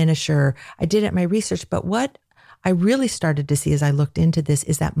 multiplier, diminisher. I did it in my research, but what I really started to see as I looked into this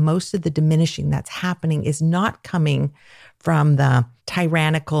is that most of the diminishing that's happening is not coming from the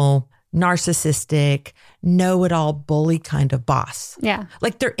tyrannical, narcissistic, know-it-all bully kind of boss. Yeah.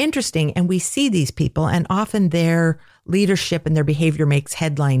 Like they're interesting and we see these people and often their leadership and their behavior makes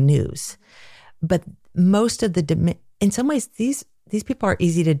headline news. But most of in some ways, these people are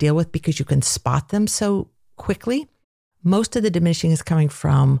easy to deal with because you can spot them so quickly. Most of the diminishing is coming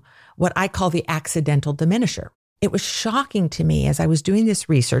from what I call the accidental diminisher. It was shocking to me as I was doing this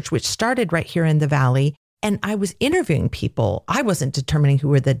research, which started right here in the Valley, And I was interviewing people. I wasn't determining who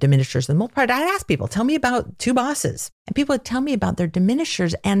were the diminishers and multipliers. I'd ask people, tell me about two bosses. And people would tell me about their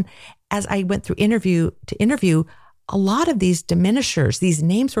diminishers. And as I went through interview to interview, a lot of these diminishers, these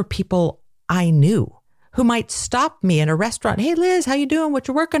names were people I knew who might stop me in a restaurant. Hey, Liz, how you doing? What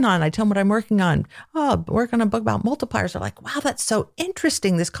you working on? I tell them what I'm working on. Oh, working on a book about multipliers. They're like, wow, that's so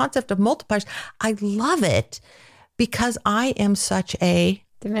interesting. This concept of multipliers. I love it because I am such a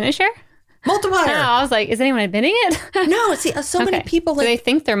Diminisher? multiplier. Oh, I was like, is anyone admitting it? No, see, so many people. So they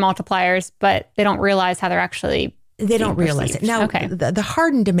think they're multipliers, but they don't realize how they're actually They don't realize it. Now, the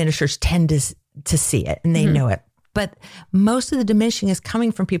hardened diminishers tend to see it and they know it. But most of the diminishing is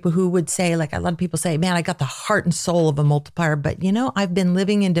coming from people who would say, like a lot of people say, man, I got the heart and soul of a multiplier. But, you know, I've been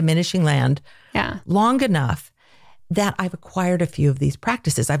living in diminishing land long enough that I've acquired a few of these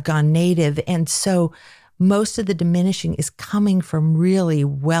practices. I've gone native. And so most of the diminishing is coming from really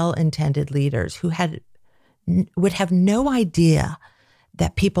well-intended leaders who would have no idea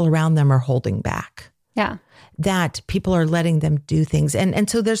that people around them are holding back. Yeah. That people are letting them do things. And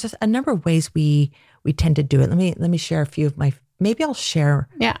so there's a number of ways we tend to do it. Let me share a few of maybe I'll share.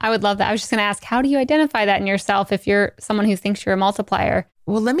 Yeah, I would love that. I was just going to ask, how do you identify that in yourself if you're someone who thinks you're a multiplier?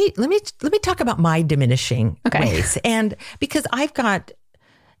 Well, let me talk about my diminishing ways. And because I've got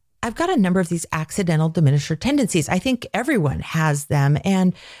a number of these accidental diminisher tendencies. I think everyone has them.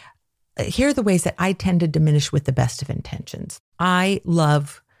 And here are the ways that I tend to diminish with the best of intentions. I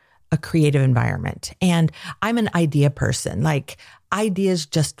love a creative environment. And I'm an idea person. Like ideas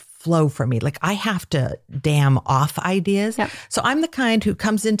just flow for me. Like I have to dam off ideas. Yep. So I'm the kind who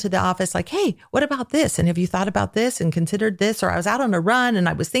comes into the office like, hey, what about this? And have you thought about this and considered this? Or I was out on a run and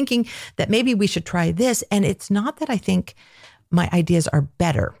I was thinking that maybe we should try this. And it's not that I think my ideas are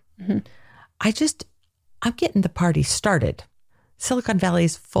better. Mm-hmm. I'm getting the party started. Silicon Valley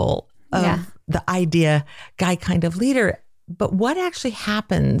is full of the idea guy kind of leader. But what actually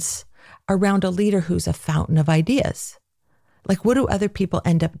happens around a leader who's a fountain of ideas? Like, what do other people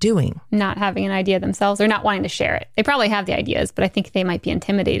end up doing? Not having an idea themselves or not wanting to share it. They probably have the ideas, but I think they might be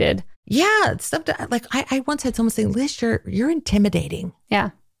intimidated. Yeah. Like I once had someone say, Liz, you're intimidating.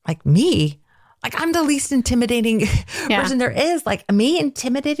 Yeah. Like me? Like I'm the least intimidating person there is. Like me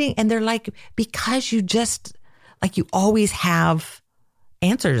intimidating. And they're like, because you just, like you always have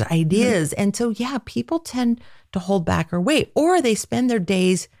answers, ideas. Mm-hmm. And so, people tend to hold back or wait, or they spend their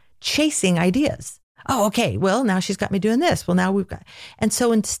days chasing ideas. Oh, okay. Well, now she's got me doing this. Well, now we've got, and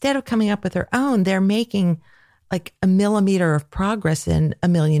so instead of coming up with their own, they're making like a millimeter of progress in a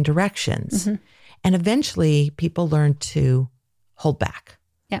million directions. Mm-hmm. And eventually people learn to hold back.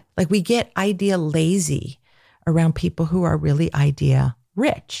 Yeah. Like we get idea lazy around people who are really idea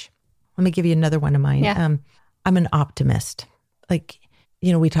rich. Let me give you another one of mine. Yeah. I'm an optimist. Like,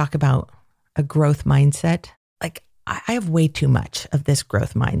 we talk about a growth mindset. Like I have way too much of this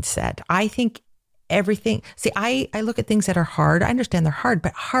growth mindset. I think everything, I look at things that are hard. I understand they're hard,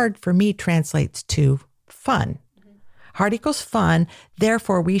 but hard for me translates to fun. Mm-hmm. Hard equals fun.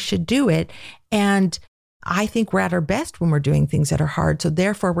 Therefore, we should do it. And I think we're at our best when we're doing things that are hard. So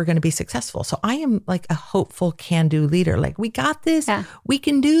therefore, we're going to be successful. So I am like a hopeful can-do leader. Like, we got this. Yeah. We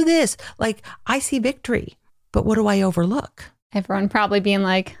can do this. Like, I see victory. But what do I overlook? Everyone probably being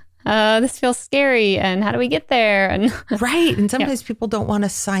like, this feels scary. And how do we get there? And right. And sometimes people don't want to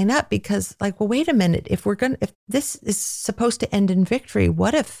sign up because like, well, wait a minute. If this is supposed to end in victory,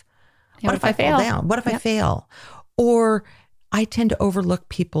 what if I fail? Fall down? What if I fail? Or I tend to overlook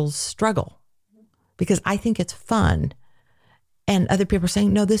people's struggle because I think it's fun. And other people are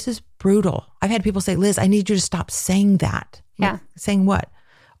saying, no, this is brutal. I've had people say, Liz, I need you to stop saying that. Yeah. Like, saying what?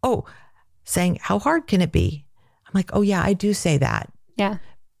 Oh, saying, how hard can it be? I'm like, oh yeah, I do say that. Yeah.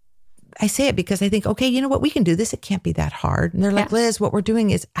 I say it because I think, okay, you know what? We can do this. It can't be that hard. And they're like, Liz, what we're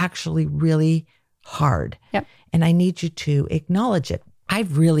doing is actually really hard. Yep. And I need you to acknowledge it.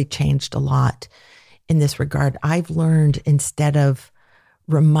 I've really changed a lot in this regard. I've learned instead of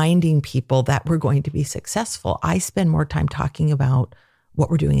reminding people that we're going to be successful, I spend more time talking about what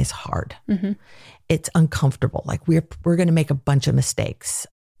we're doing is hard. Mm-hmm. It's uncomfortable. Like we're going to make a bunch of mistakes.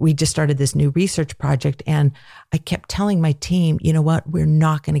 We just started this new research project and I kept telling my team, you know what, we're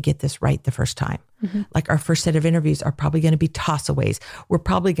not going to get this right the first time. Mm-hmm. Like our first set of interviews are probably going to be tossaways. We're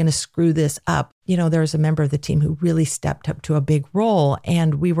probably going to screw this up. There was a member of the team who really stepped up to a big role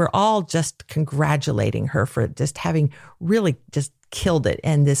and we were all just congratulating her for just having really just killed it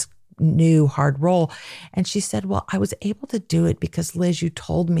in this new hard role. And she said, well, I was able to do it because Liz, you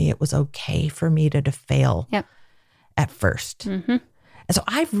told me it was okay for me to fail at first. Mm-hmm. And so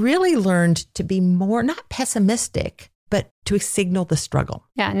I've really learned to be more, not pessimistic, but to signal the struggle.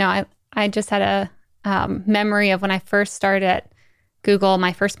 Yeah, no, I just had memory of when I first started at Google.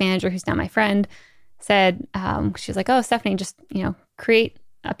 My first manager, who's now my friend, said, she was like, oh, Stephanie, just, create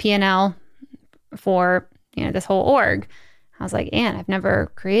a P&L for, this whole org. I was like, Anne, I've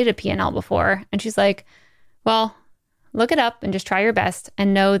never created a P&L before. And she's like, well, look it up and just try your best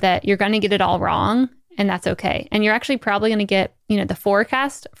and know that you're going to get it all wrong. And that's okay. And you're actually probably going to get, the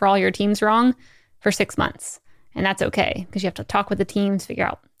forecast for all your teams wrong for 6 months. And that's okay, because you have to talk with the teams, figure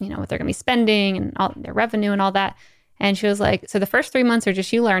out, what they're going to be spending and all their revenue and all that. And she was like, so the first 3 months are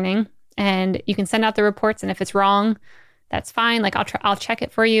just you learning, and you can send out the reports. And if it's wrong, that's fine. Like I'll check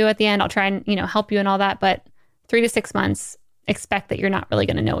it for you at the end. I'll try and, help you and all that. But 3 to 6 months, expect that you're not really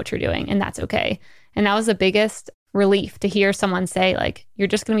going to know what you're doing. And that's okay. And that was the biggest relief to hear someone say, like, you're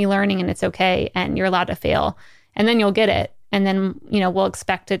just going to be learning and it's okay. And you're allowed to fail. And then you'll get it. And then, we'll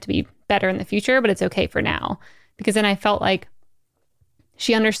expect it to be better in the future, but it's okay for now. Because then I felt like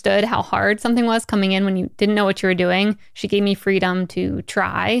she understood how hard something was coming in when you didn't know what you were doing. She gave me freedom to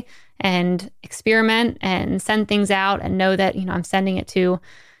try and experiment and send things out and know that, I'm sending it to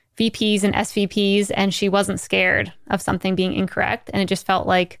VPs and SVPs, and she wasn't scared of something being incorrect. And it just felt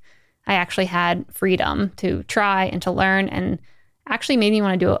like I actually had freedom to try and to learn, and actually made me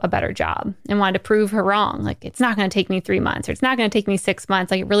want to do a better job and wanted to prove her wrong. Like, it's not going to take me 3 months, or it's not going to take me 6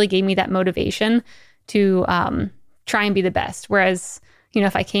 months. Like, it really gave me that motivation to try and be the best. Whereas,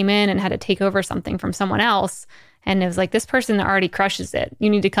 if I came in and had to take over something from someone else and it was like, this person already crushes it, you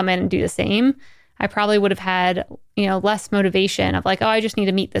need to come in and do the same, I probably would have had, less motivation of like, oh, I just need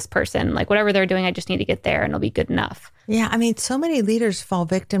to meet this person. Like, whatever they're doing, I just need to get there and it'll be good enough. Yeah. I mean, so many leaders fall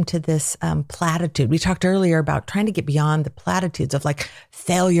victim to this platitude. We talked earlier about trying to get beyond the platitudes of like,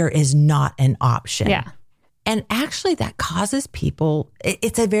 failure is not an option. Yeah. And actually that causes people,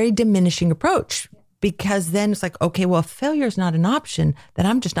 it's a very diminishing approach, because then it's like, okay, well, if failure is not an option, then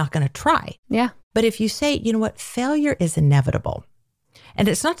I'm just not going to try. Yeah. But if you say, you know what, failure is inevitable. And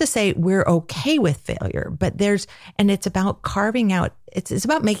it's not to say we're okay with failure, but it's about carving out, it's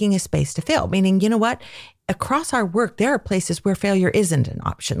about making a space to fail. Meaning, you know what, across our work, there are places where failure isn't an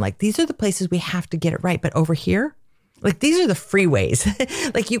option. Like, these are the places we have to get it right. But over here, like, these are the freeways.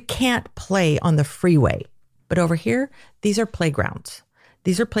 Like, you can't play on the freeway. But over here, these are playgrounds.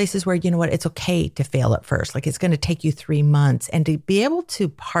 These are places where, you know what, it's okay to fail at first. Like, it's going to take you 3 months. And to be able to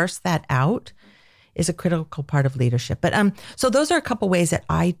parse that out is a critical part of leadership. But so those are a couple ways that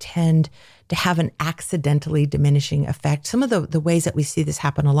I tend to have an accidentally diminishing effect. Some of the ways that we see this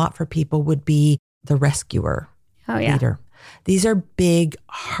happen a lot for people would be the rescuer leader. These are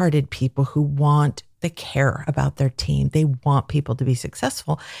big-hearted people who they care about their team. They want people to be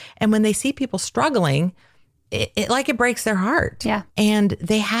successful. And when they see people struggling, it breaks their heart. Yeah. And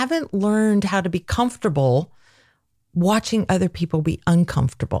they haven't learned how to be comfortable watching other people be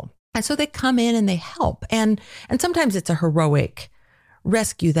uncomfortable. And so they come in and they help. And sometimes it's a heroic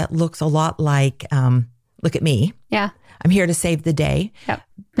rescue that looks a lot like, look at me. Yeah. I'm here to save the day. Yep.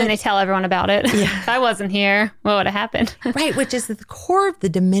 And they tell everyone about it. Yeah. If I wasn't here, what would have happened? Right. Which is the core of the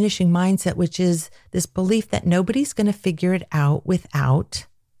diminishing mindset, which is this belief that nobody's going to figure it out without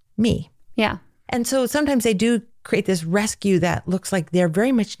me. Yeah. And so sometimes they do create this rescue that looks like they're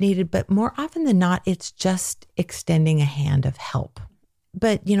very much needed, but more often than not, it's just extending a hand of help.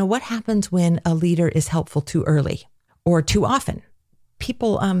 But, what happens when a leader is helpful too early or too often?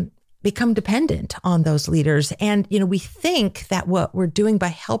 People become dependent on those leaders. And, we think that what we're doing by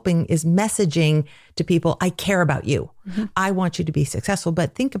helping is messaging to people, I care about you. Mm-hmm. I want you to be successful.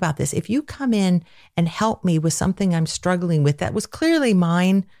 But think about this. If you come in and help me with something I'm struggling with that was clearly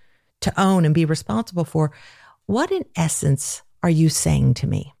mine to own and be responsible for, what in essence are you saying to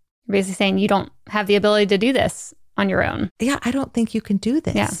me? You're basically saying you don't have the ability to do this on your own. Yeah, I don't think you can do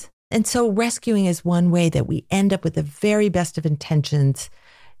this. Yeah. And so rescuing is one way that we end up with the very best of intentions,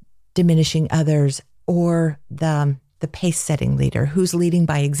 diminishing others, or the pace-setting leader who's leading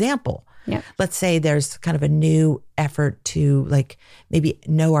by example. Yeah. Let's say there's kind of a new effort to maybe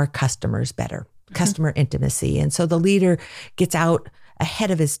know our customers better, customer intimacy. And so the leader gets out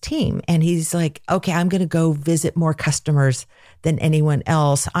ahead of his team and he's like, okay, I'm going to go visit more customers than anyone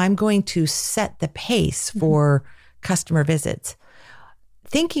else. I'm going to set the pace for customer visits,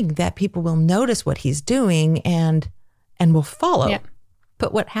 thinking that people will notice what he's doing and will follow. Yeah.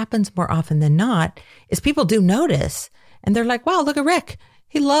 But what happens more often than not is people do notice and they're like, wow, look at Rick.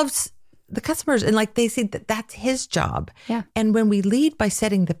 He loves the customers. And they see that that's his job. Yeah. And when we lead by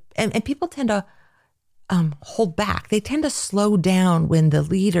setting and people tend to hold back. They tend to slow down when the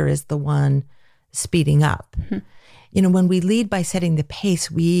leader is the one speeding up. Mm-hmm. When we lead by setting the pace,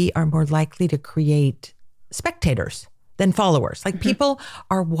 we are more likely to create spectators than followers. People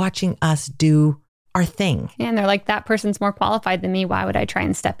are watching us do our thing. And they're like, that person's more qualified than me. Why would I try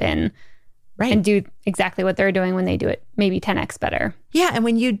and step in and do exactly what they're doing when they do it maybe 10x better? Yeah. And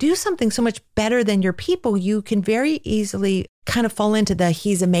when you do something so much better than your people, you can very easily kind of fall into the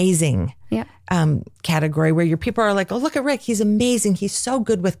he's amazing category, where your people are like, oh, look at Rick. He's amazing. He's so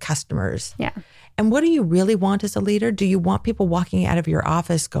good with customers. Yeah. And what do you really want as a leader? Do you want people walking out of your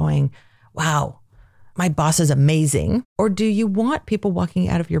office going, wow, my boss is amazing? Or do you want people walking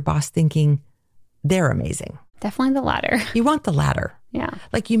out of your boss thinking they're amazing? Definitely the latter. You want the latter. Yeah.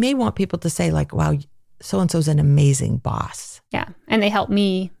 Like you may want people to say like, wow, so-and-so's an amazing boss. Yeah. And they help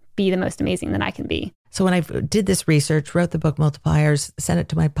me be the most amazing that I can be. So when I did this research, wrote the book Multipliers, sent it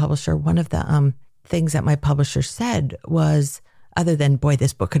to my publisher, one of the things that my publisher said was, other than, boy,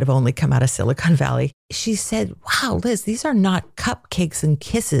 this book could have only come out of Silicon Valley, she said, wow, Liz, these are not cupcakes and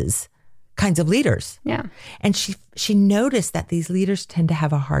kisses kinds of leaders. Yeah. And she noticed that these leaders tend to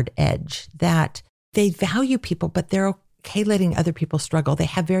have a hard edge, that they value people, but they're okay letting other people struggle. They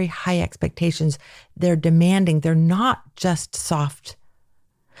have very high expectations. They're demanding. They're not just soft.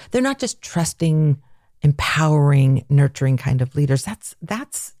 They're not just trusting, empowering, nurturing kind of leaders.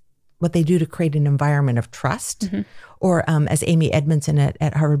 That's what they do to create an environment of trust. Mm-hmm. Or as Amy Edmondson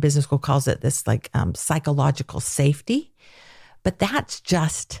at Harvard Business School calls it, this like psychological safety. But that's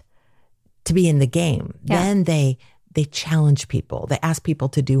just to be in the game. Yeah. Then they challenge people. They ask people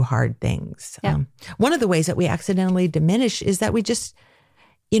to do hard things. Yeah. One of the ways that we accidentally diminish is that we just,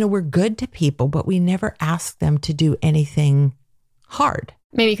 we're good to people, but we never ask them to do anything hard.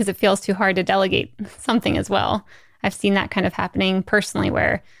 Maybe because it feels too hard to delegate something as well. I've seen that kind of happening personally,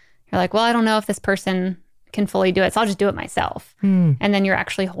 where you're like, well, I don't know if this person can fully do it, so I'll just do it myself. And then you're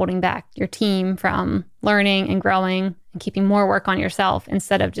actually holding back your team from learning and growing and keeping more work on yourself,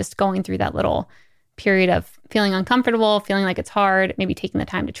 instead of just going through that little period of feeling uncomfortable, feeling like it's hard, maybe taking the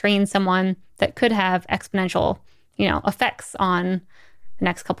time to train someone that could have exponential, effects on the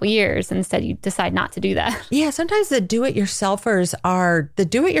next couple of years. Instead, you decide not to do that. Yeah, sometimes the do-it-yourselfers are the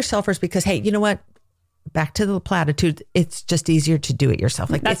do-it-yourselfers because, hey, you know what? Back to the platitude, it's just easier to do it yourself.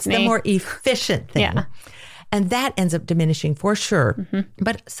 Like That's it's me. The more efficient thing. Yeah. And that ends up diminishing for sure. Mm-hmm.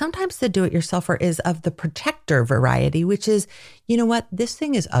 But sometimes the do-it-yourselfer is of the protector variety, which is, you know what? This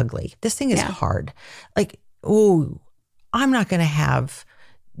thing is ugly. This thing is hard. Like, oh, I'm not going to have,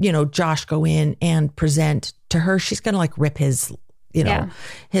 Josh go in and present to her. She's going to like rip his,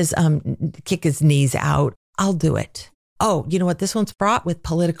 his, kick his knees out. I'll do it. Oh, you know what? This one's fraught with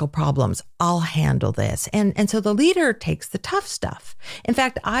political problems. I'll handle this. And so the leader takes the tough stuff. In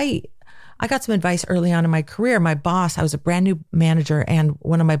fact, I got some advice early on in my career. My boss, I was a brand new manager, and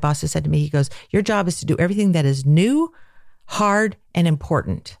one of my bosses said to me, he goes, your job is to do everything that is new, hard, and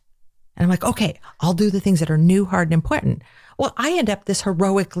important. And I'm like, okay, I'll do the things that are new, hard, and important. Well, I end up this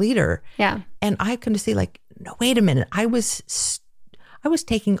heroic leader. Yeah. And I come to see like, no, wait a minute. I was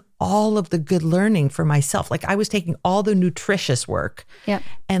taking all of the good learning for myself. Like I was taking all the nutritious work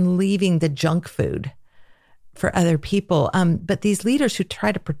and leaving the junk food for other people. But these leaders who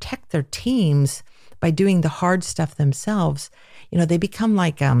try to protect their teams by doing the hard stuff themselves, they become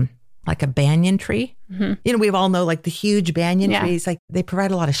like a banyan tree. Mm-hmm. We all know like the huge banyan trees, like they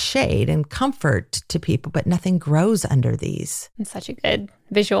provide a lot of shade and comfort to people, but nothing grows under these. It's such a good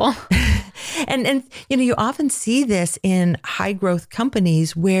visual. And you often see this in high growth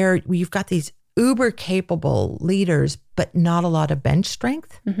companies where you've got these uber capable leaders, but not a lot of bench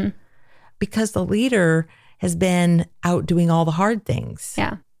strength because the leader has been out doing all the hard things.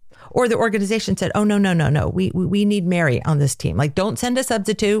 Yeah. Or the organization said, oh, no. We need Mary on this team. Like, don't send a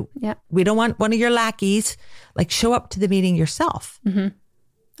substitute. Yeah. We don't want one of your lackeys. Like, show up to the meeting yourself. Mm-hmm.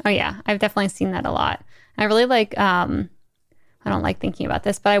 Oh, yeah. I've definitely seen that a lot. I really like, I don't like thinking about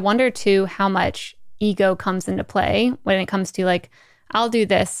this, but I wonder too how much ego comes into play when it comes to like, I'll do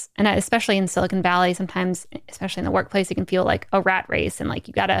this. And especially in Silicon Valley, sometimes, especially in the workplace, it can feel like a rat race. And like,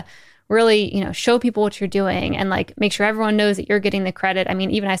 you got to really, show people what you're doing and like make sure everyone knows that you're getting the credit. I mean,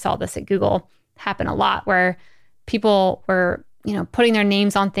 even I saw this at Google happen a lot where people were, putting their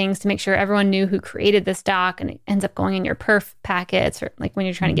names on things to make sure everyone knew who created this doc, and it ends up going in your perf packets or like when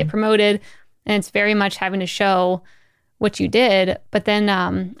you're trying to get promoted. And it's very much having to show what you did. But then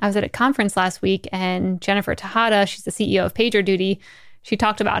I was at a conference last week, and Jennifer Tejada, she's the CEO of PagerDuty. She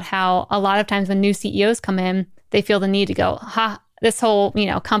talked about how a lot of times when new CEOs come in, they feel the need to go, this whole,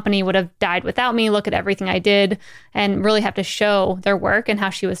 company would have died without me. Look at everything I did, and really have to show their work, and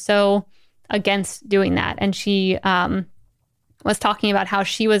how she was so against doing that. And she was talking about how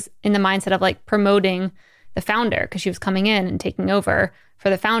she was in the mindset of like promoting the founder because she was coming in and taking over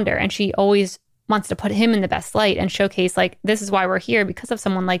for the founder. And she always wants to put him in the best light and showcase like, this is why we're here because of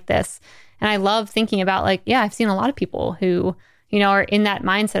someone like this. And I love thinking about like, yeah, I've seen a lot of people who, you know, are in that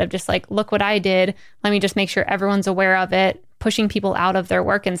mindset of just like, look what I did. Let me just make sure everyone's aware of it, pushing people out of their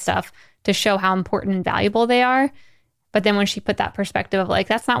work and stuff to show how important and valuable they are. But then when she put that perspective of like,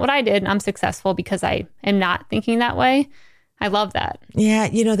 that's not what I did, and I'm successful because I am not thinking that way, I love that. Yeah,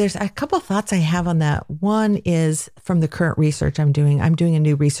 you know, there's a couple of thoughts I have on that. One is from the current research I'm doing. I'm doing a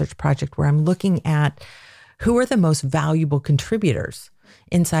new research project where I'm looking at who are the most valuable contributors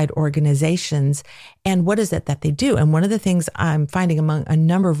inside organizations and what is it that they do. And one of the things I'm finding among a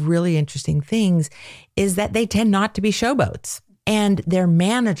number of really interesting things is that they tend not to be showboats, and their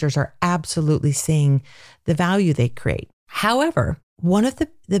managers are absolutely seeing the value they create. However, one of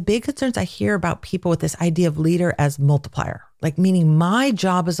the big concerns I hear about people with this idea of leader as multiplier, like meaning my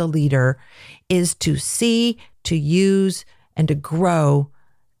job as a leader is to see, to use, and to grow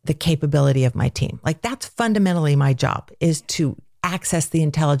the capability of my team. Like that's fundamentally my job, is to access the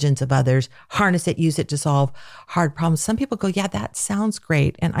intelligence of others, harness it, use it to solve hard problems. Some people go, yeah, that sounds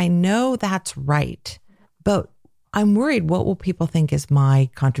great. And I know that's right, but I'm worried, what will people think is my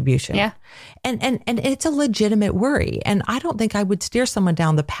contribution? Yeah. And it's a legitimate worry. And I don't think I would steer someone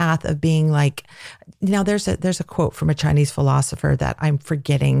down the path of being like, now there's a quote from a Chinese philosopher that I'm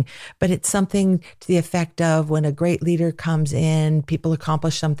forgetting, but it's something to the effect of when a great leader comes in, people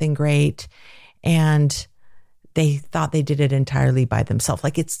accomplish something great and they thought they did it entirely by themselves.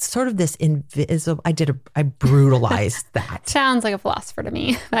 Like it's sort of this invisible, I brutalized that. Sounds like a philosopher to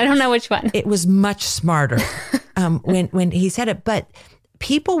me. I don't know which one. It was much smarter when he said it, but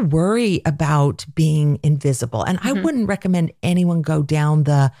people worry about being invisible. And I wouldn't recommend anyone go down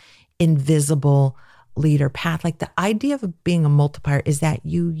the invisible leader path. Like the idea of being a multiplier is that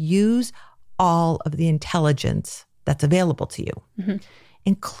you use all of the intelligence that's available to you,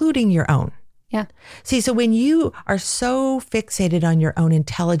 including your own. Yeah. See, so when you are so fixated on your own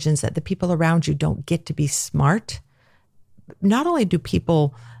intelligence that the people around you don't get to be smart, not only do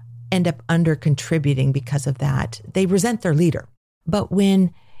people end up under contributing because of that, they resent their leader. But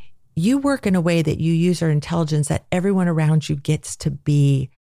when you work in a way that you use your intelligence, that everyone around you gets to be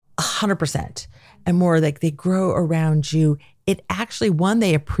 100% and more, like they grow around you, it actually, one,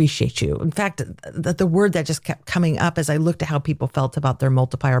 they appreciate you. In fact, the word that just kept coming up as I looked at how people felt about their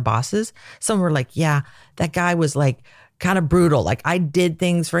multiplier bosses, some were like, yeah, that guy was like kind of brutal. Like I did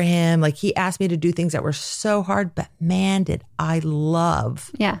things for him. Like he asked me to do things that were so hard, but man, did I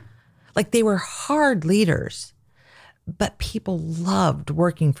love. Yeah. Like they were hard leaders, but people loved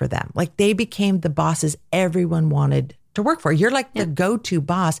working for them. Like they became the bosses everyone wanted to work for. You're like the go-to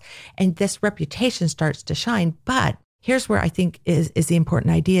boss, and this reputation starts to shine. But here's where I think is the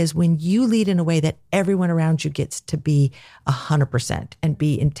important idea is when you lead in a way that everyone around you gets to be 100% and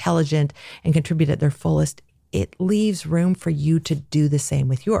be intelligent and contribute at their fullest, it leaves room for you to do the same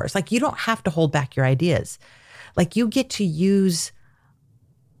with yours. Like you don't have to hold back your ideas. Like you get to use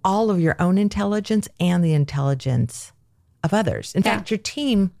all of your own intelligence and the intelligence of others. In fact, your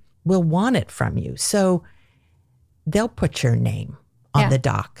team will want it from you. So they'll put your name on the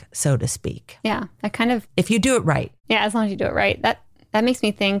dock, so to speak. Yeah. I kind of, if you do it right. Yeah, as long as you do it right. That makes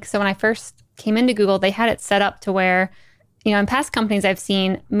me think. So when I first came into Google, they had it set up to where, you know, in past companies I've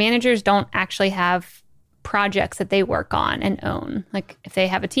seen, managers don't actually have projects that they work on and own. Like if they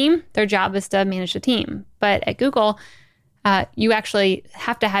have a team, their job is to manage the team. But at Google, you actually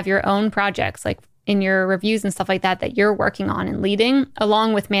have to have your own projects, like in your reviews and stuff like that, that you're working on and leading,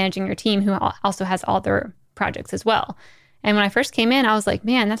 along with managing your team, who also has all their projects as well. And when I first came in, I was like,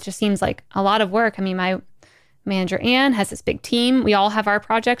 man, that just seems like a lot of work. I mean, my manager, Anne, has this big team. We all have our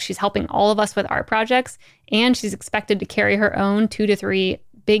projects. She's helping all of us with our projects. And she's expected to carry her own 2 to 3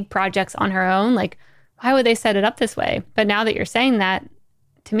 big projects on her own. Like, why would they set it up this way? But now that you're saying that,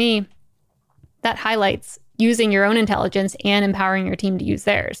 to me, that highlights using your own intelligence and empowering your team to use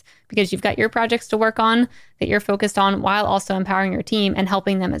theirs, because you've got your projects to work on that you're focused on while also empowering your team and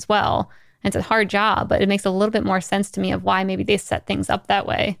helping them as well. It's a hard job, but it makes a little bit more sense to me of why maybe they set things up that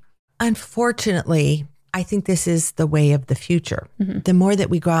way. Unfortunately, I think this is the way of the future. The more that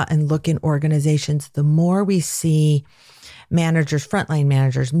we go out and look in organizations, the more we see managers, frontline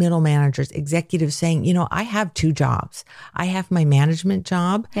managers, middle managers, executives saying, you know, I have 2 jobs. I have my management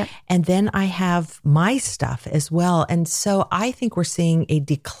job, and then I have my stuff as well. And so I think we're seeing a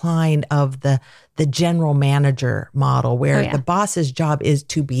decline of the general manager model where the boss's job is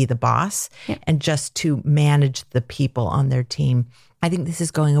to be the boss and just to manage the people on their team. I think this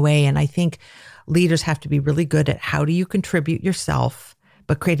is going away. And I think leaders have to be really good at how do you contribute yourself,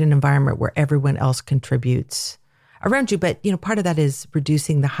 but create an environment where everyone else contributes around you. But, you know, part of that is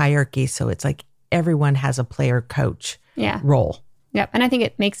reducing the hierarchy. So it's like everyone has a player coach role. Yep. And I think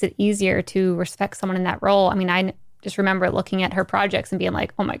it makes it easier to respect someone in that role. I mean, I just remember looking at her projects and being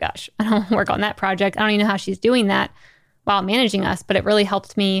like, oh my gosh, I don't work on that project. I don't even know how she's doing that while managing us. But it really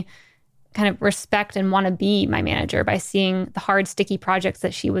helped me kind of respect and want to be my manager by seeing the hard, sticky projects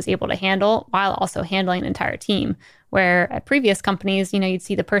that she was able to handle while also handling an entire team. Where at previous companies, you'd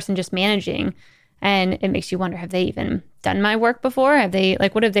see the person just managing, and it makes you wonder, have they even done my work before?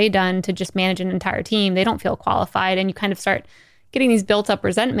 What have they done to just manage an entire team? They don't feel qualified. And you kind of start getting these built up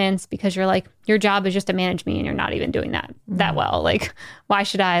resentments because you're like, your job is just to manage me and you're not even doing that well. Like, why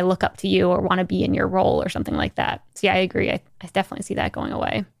should I look up to you or want to be in your role or something like that? So yeah, I agree. I definitely see that going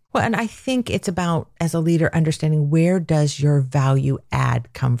away. Well, and I think it's about, as a leader, understanding where does your value add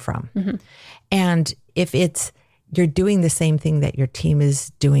come from? Mm-hmm. And if you're doing the same thing that your team is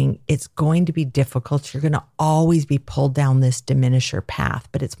doing, it's going to be difficult. You're going to always be pulled down this diminisher path.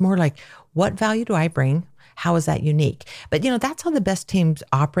 But it's more like, what value do I bring? How is that unique? But, that's how the best teams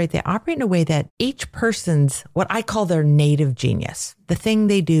operate. They operate in a way that each person's, what I call their native genius, the thing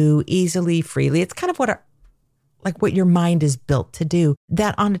they do easily, freely. It's kind of what your mind is built to do.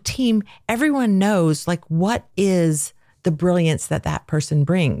 That on a team, everyone knows what is the brilliance that person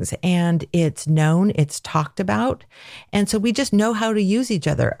brings. And it's known, it's talked about. And so we just know how to use each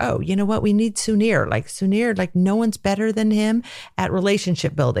other. Oh, you know what? We need Sunir. Sunir, no one's better than him at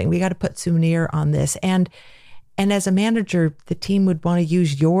relationship building. We got to put Sunir on this. And as a manager, the team would want to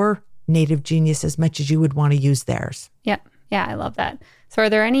use your native genius as much as you would want to use theirs. Yeah. Yeah, I love that. So are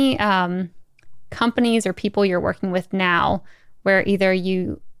there any companies or people you're working with now where either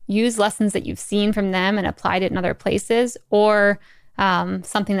you use lessons that you've seen from them and applied it in other places, or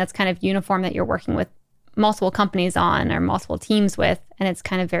something that's kind of uniform that you're working with multiple companies on or multiple teams with, and it's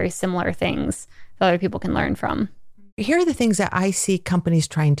kind of very similar things that other people can learn from? Here are the things that I see companies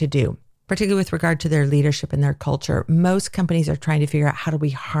trying to do, particularly with regard to their leadership and their culture. Most companies are trying to figure out, how do we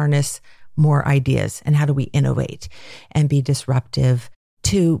harness more ideas and how do we innovate and be disruptive?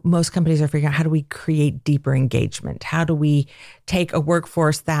 Most companies are figuring out, how do we create deeper engagement? How do we take a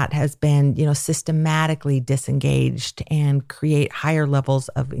workforce that has been, systematically disengaged and create higher levels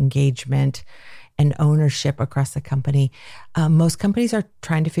of engagement and ownership across the company? Most companies are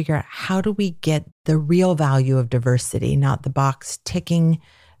trying to figure out, how do we get the real value of diversity, not the box ticking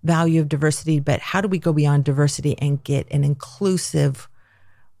value of diversity, but how do we go beyond diversity and get an inclusive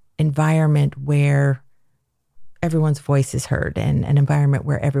environment where everyone's voice is heard and an environment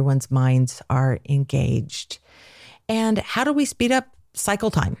where everyone's minds are engaged? And how do we speed up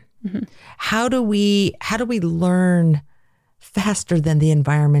cycle time? Mm-hmm. How do we learn faster than the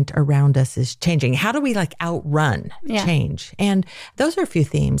environment around us is changing? How do we outrun change? And those are a few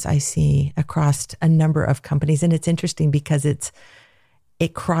themes I see across a number of companies. And it's interesting because it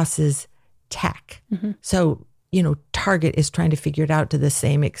crosses tech. Mm-hmm. So, Target is trying to figure it out to the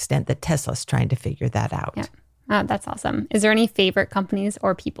same extent that Tesla's trying to figure that out. Yeah. That's awesome. Is there any favorite companies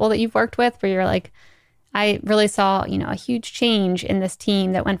or people that you've worked with where you're like, I really saw, a huge change in this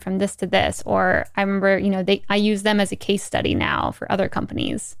team that went from this to this? Or I remember, I use them as a case study now for other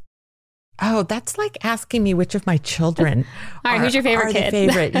companies. Oh, that's like asking me which of my children all right, who's your favorite kid? The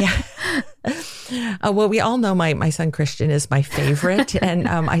favorite, yeah. Well, we all know my son Christian is my favorite. And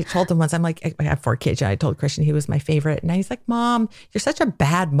I told him once, I'm like, I have 4 kids. And I told Christian he was my favorite. And he's like, Mom, you're such a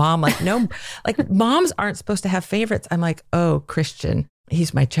bad mom. No, moms aren't supposed to have favorites. I'm like, oh, Christian,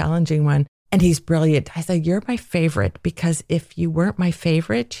 he's my challenging one. And he's brilliant. I said, you're my favorite because if you weren't my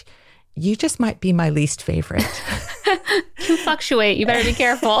favorite, you just might be my least favorite. You fluctuate. You better be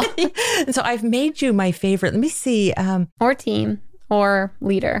careful. And so I've made you my favorite. Let me see. Or team or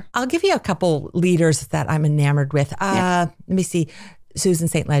leader. I'll give you a couple leaders that I'm enamored with. Let me see. Susan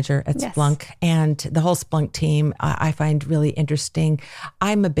St. Ledger at Splunk and the whole Splunk team I find really interesting.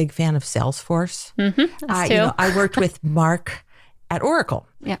 I'm a big fan of Salesforce. Mm-hmm. Us too. I worked with Mark at Oracle.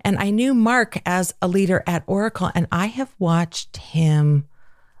 Yeah. And I knew Mark as a leader at Oracle, and I have watched him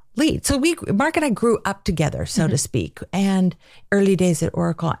lead. So Mark and I grew up together, so to speak. And early days at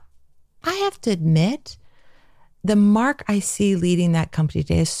Oracle, I have to admit, the Mark I see leading that company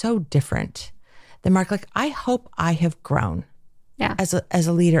today is so different. The Mark, I hope I have grown as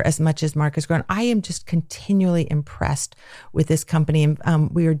a leader as much as Mark has grown. I am just continually impressed with this company. And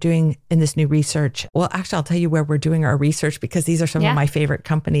we are doing in this new research. Well, actually, I'll tell you where we're doing our research because these are some of my favorite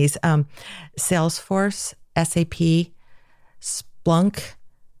companies. Salesforce, SAP, Splunk,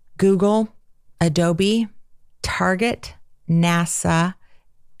 Google, Adobe, Target, NASA,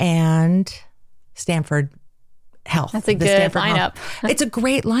 and Stanford Health. That's a good lineup. It's a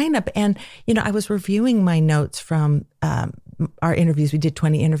great lineup. And, I was reviewing my notes from our interviews. We did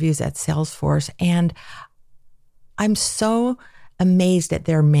 20 interviews at Salesforce, and I'm so amazed at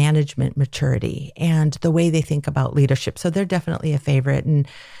their management maturity and the way they think about leadership. So they're definitely a favorite. And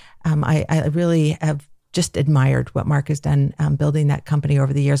I really have just admired what Mark has done building that company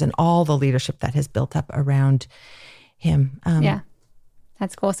over the years and all the leadership that has built up around him. Yeah,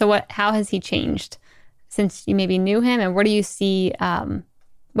 that's cool. So how has he changed since you maybe knew him? And what do you see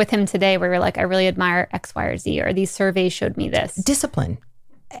with him today where you're like, I really admire X, Y, or Z, or these surveys showed me this? Discipline.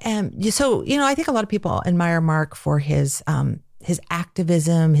 So, I think a lot of people admire Mark for his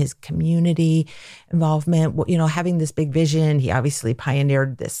activism, his community involvement, having this big vision. He obviously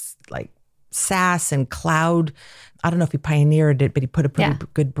pioneered this like SaaS and cloud. I don't know if he pioneered it, but he put a pretty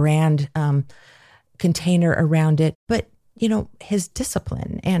good brand container around it. But, his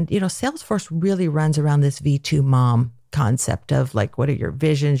discipline and, Salesforce really runs around this V2 mom concept of like, what are your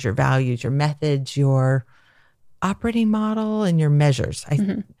visions, your values, your methods, your operating model, and your measures.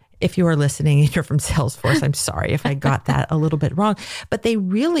 If you are listening and you're from Salesforce, I'm sorry if I got that a little bit wrong, but they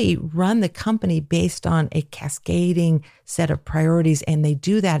really run the company based on a cascading set of priorities. And they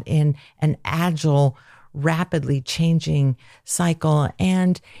do that in an agile, rapidly changing cycle.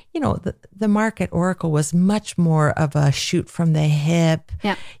 And, the market Oracle was much more of a shoot from the hip,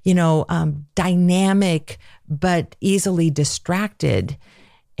 dynamic, but easily distracted.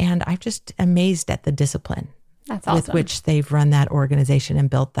 And I'm just amazed at the discipline. That's awesome. With which they've run that organization and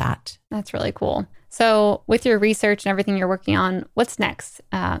built that. That's really cool. So with your research and everything you're working on, what's next?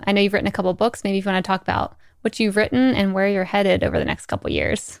 I know you've written a couple of books. Maybe if you want to talk about what you've written and where you're headed over the next couple of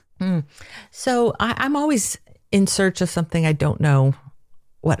years. So I'm always in search of something. I don't know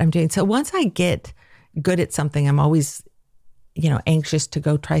what I'm doing. So once I get good at something, I'm always, anxious to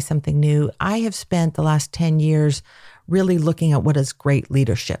go try something new. I have spent the last 10 years really looking at what does great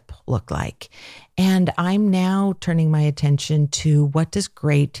leadership look like. And I'm now turning my attention to what does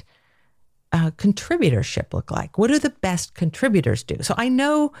great contributorship look like? What do the best contributors do? So I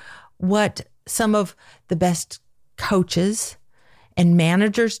know what some of the best coaches and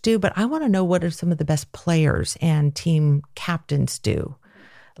managers do, but I want to know what are some of the best players and team captains do.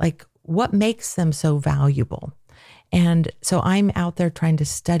 Like what makes them so valuable? And so I'm out there trying to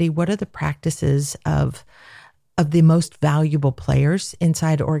study what are the practices of the most valuable players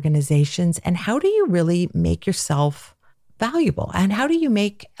inside organizations, and how do you really make yourself valuable? And how do you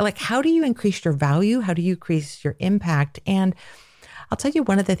increase your value? How do you increase your impact? And I'll tell you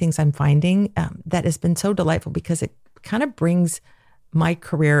one of the things I'm finding that has been so delightful, because it kind of brings my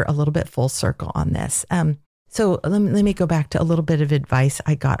career a little bit full circle on this. So let me go back to a little bit of advice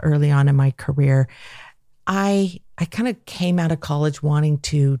I got early on in my career. I kind of came out of college wanting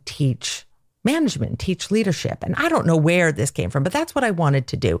to teach management, teach leadership. And I don't know where this came from, but that's what I wanted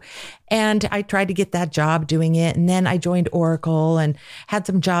to do. And I tried to get that job doing it. And then I joined Oracle and had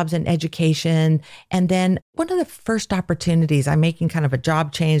some jobs in education. And then one of the first opportunities, I'm making kind of a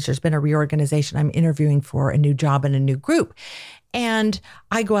job change. There's been a reorganization. I'm interviewing for a new job in a new group. And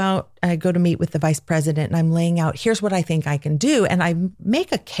I go out, I go to meet with the vice president, and I'm laying out, here's what I think I can do. And I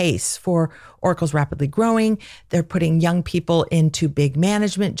make a case for Oracle's rapidly growing. They're putting young people into big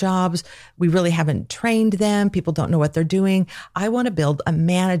management jobs. We really haven't trained them. People don't know what they're doing. I want to build a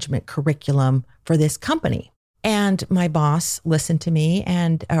management curriculum for this company. And my boss listened to me,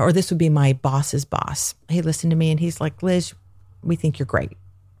 or this would be my boss's boss. He listened to me and he's like, Liz, we think you're great.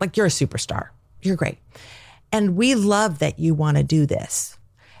 Like, you're a superstar. You're great. And we love that you want to do this.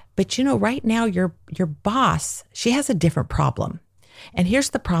 But right now your boss, she has a different problem. And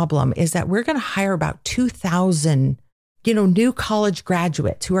here's the problem is that we're going to hire about 2,000, new college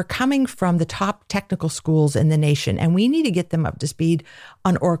graduates who are coming from the top technical schools in the nation. And we need to get them up to speed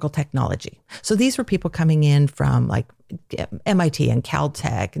on Oracle technology. So these were people coming in from like MIT and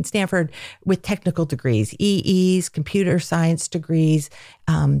Caltech and Stanford with technical degrees, EEs, computer science degrees,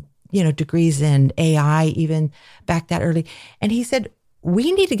 degrees in AI, even back that early. And he said,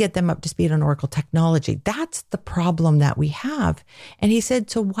 we need to get them up to speed on Oracle technology. That's the problem that we have. And he said,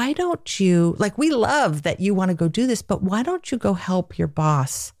 so why don't you, we love that you want to go do this, but why don't you go help your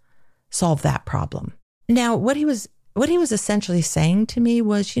boss solve that problem? Now, what he was essentially saying to me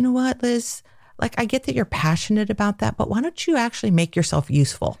was, you know what, Liz, I get that you're passionate about that, but why don't you actually make yourself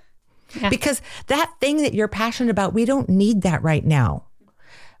useful? Yeah. Because that thing that you're passionate about, we don't need that right now.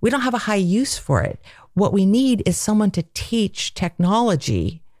 We don't have a high use for it. What we need is someone to teach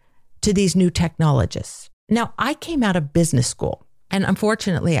technology to these new technologists. Now, I came out of business school, and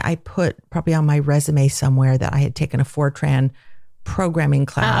unfortunately, I put probably on my resume somewhere that I had taken a Fortran programming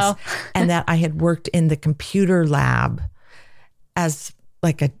class and that I had worked in the computer lab as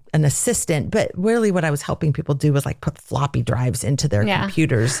like an assistant, but really what I was helping people do was like put floppy drives into their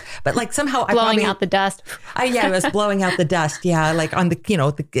computers. But like somehow blowing out the dust. I was blowing out the dust. Yeah. Like on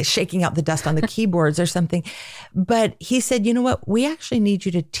the, shaking out the dust on the keyboards or something. But he said, you know what? We actually need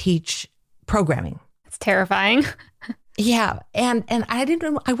you to teach programming. It's terrifying. Yeah. And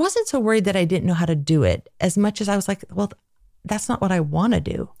I wasn't so worried that I didn't know how to do it as much as I was like, well, that's not what I want to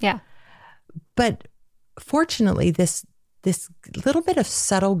do. Yeah. But fortunately, this little bit of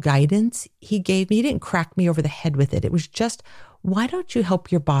subtle guidance he gave me, he didn't crack me over the head with it. It was just, why don't you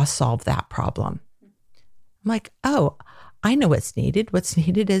help your boss solve that problem? I'm like, oh, I know what's needed. What's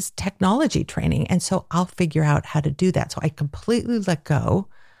needed is technology training. And so I'll figure out how to do that. So I completely let go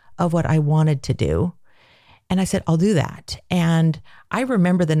of what I wanted to do. And I said, I'll do that. And I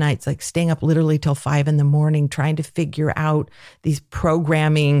remember the nights like staying up literally till 5 a.m, trying to figure out these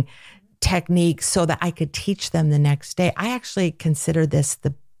programming techniques so that I could teach them the next day. I actually consider this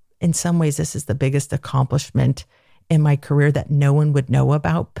in some ways, this is the biggest accomplishment in my career that no one would know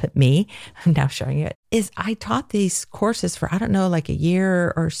about but me. I'm now sharing it. Is I taught these courses for, I don't know, like a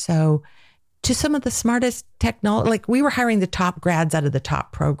year or so to some of the smartest technology. Like we were hiring the top grads out of the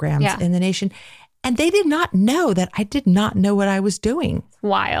top programs in the nation. And they did not know that I did not know what I was doing.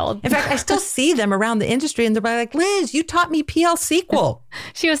 Wild. In fact, I still see them around the industry and they're like, Liz, you taught me PL SQL.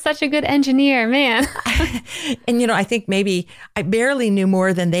 She was such a good engineer, man. And, I think maybe I barely knew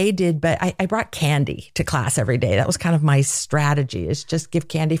more than they did, but I brought candy to class every day. That was kind of my strategy, is just give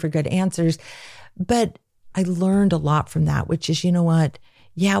candy for good answers. But I learned a lot from that, which is, you know what?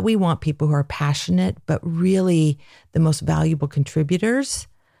 Yeah, we want people who are passionate, but really the most valuable contributors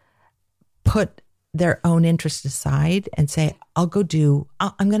put their own interests aside and say, I'm going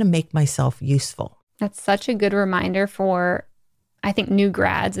to make myself useful. That's such a good reminder for, I think, new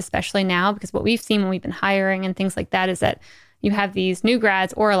grads, especially now, because what we've seen when we've been hiring and things like that is that you have these new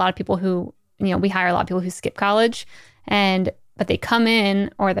grads or a lot of people who, we hire a lot of people who skip college but they come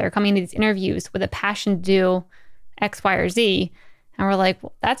in or they're coming to these interviews with a passion to do X, Y, or Z. And we're like,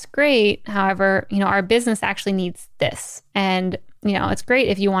 well, that's great. However, our business actually needs this. And, it's great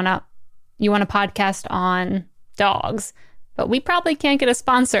if you want to podcast on dogs, but we probably can't get a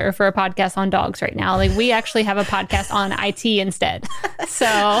sponsor for a podcast on dogs right now. Like we actually have a podcast on IT instead.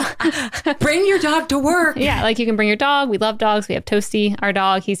 So bring your dog to work. Yeah. Like you can bring your dog. We love dogs. We have Toasty, our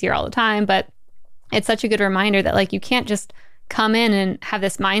dog. He's here all the time, but it's such a good reminder that like, you can't just come in and have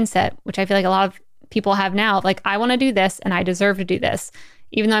this mindset, which I feel like a lot of people have now, of like, I want to do this and I deserve to do this,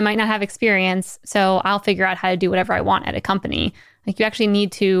 even though I might not have experience. So I'll figure out how to do whatever I want at a company. Like you actually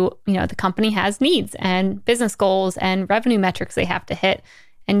need to, the company has needs and business goals and revenue metrics they have to hit.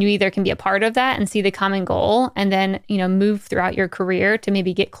 And you either can be a part of that and see the common goal and then, move throughout your career to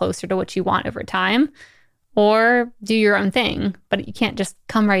maybe get closer to what you want over time, or do your own thing, but you can't just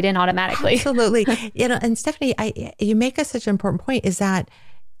come right in automatically. Absolutely. And Stephanie, you make such an important point, is that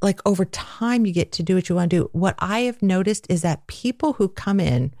like over time you get to do what you want to do. What I have noticed is that people who come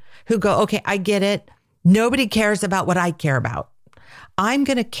in who go, okay, I get it. Nobody cares about what I care about. I'm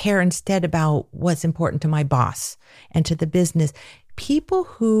going to care instead about what's important to my boss and to the business. People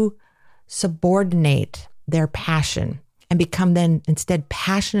who subordinate their passion and become then instead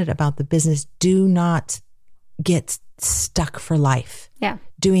passionate about the business do not get stuck for life. Yeah.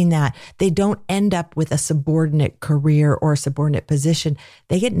 Doing that. They don't end up with a subordinate career or a subordinate position.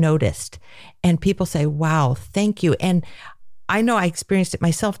 They get noticed and people say, wow, thank you. And I know I experienced it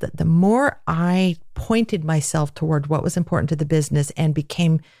myself, that the more I pointed myself toward what was important to the business and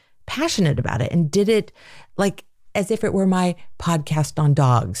became passionate about it and did it like as if it were my podcast on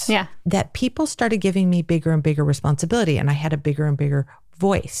dogs, that people started giving me bigger and bigger responsibility and I had a bigger and bigger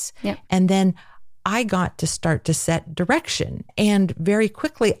voice. Yeah. And then I got to start to set direction. And very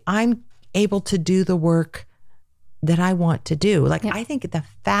quickly, I'm able to do the work that I want to do. Like, I think the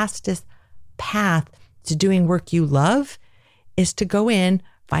fastest path to doing work you love is to go in,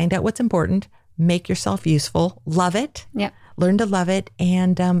 find out what's important, make yourself useful, love it, learn to love it.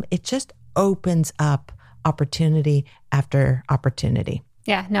 And it just opens up opportunity after opportunity.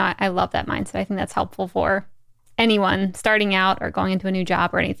 Yeah, no, I love that mindset. I think that's helpful for anyone starting out or going into a new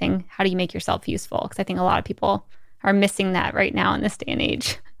job or anything. How do you make yourself useful? Because I think a lot of people are missing that right now in this day and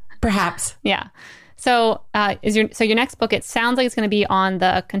age. Perhaps. Yeah. So your next book, it sounds like it's going to be on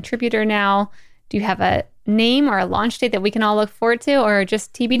the contributor now. Do you have a name or a launch date that we can all look forward to, or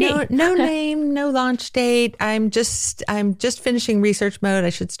just TBD? No name, no launch date. I'm just finishing research mode. I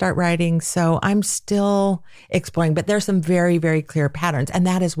should start writing. So I'm still exploring, but there's some very, very clear patterns. And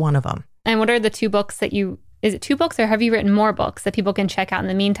that is one of them. And what are the two books that you is it 2 books or have you written more books that people can check out in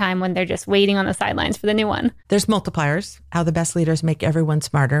the meantime when they're just waiting on the sidelines for the new one? There's Multipliers, How the Best Leaders Make Everyone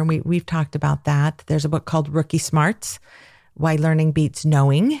Smarter. And we've talked about that. There's a book called Rookie Smarts, Why Learning Beats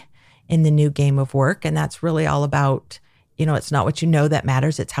Knowing in the New Game of Work. And that's really all about, it's not what you know that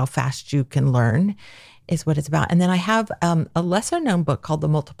matters. It's how fast you can learn is what it's about. And then I have a lesser known book called The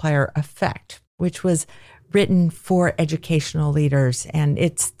Multiplier Effect, which was written for educational leaders. And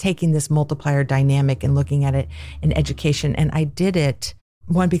it's taking this multiplier dynamic and looking at it in education. And I did it,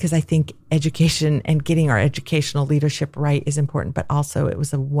 one, because I think education and getting our educational leadership right is important, but also it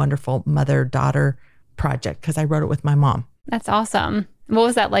was a wonderful mother-daughter project because I wrote it with my mom. That's awesome. What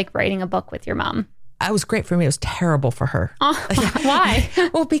was that like writing a book with your mom? It was great for me. It was terrible for her. Oh, why?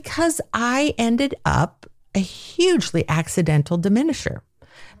 Well, because I ended up a hugely accidental diminisher.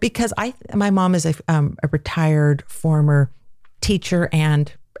 Because my mom is a retired former teacher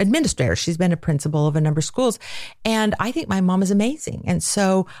and administrator. She's been a principal of a number of schools. And I think my mom is amazing. And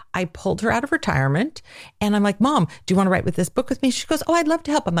so I pulled her out of retirement and I'm like, Mom, do you want to write with this book with me? She goes, oh, I'd love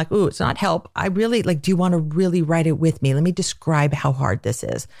to help. I'm like, ooh, it's not help. I really do you want to really write it with me? Let me describe how hard this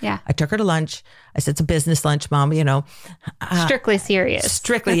is. Yeah. I took her to lunch. I said, it's a business lunch, Mom, Strictly serious.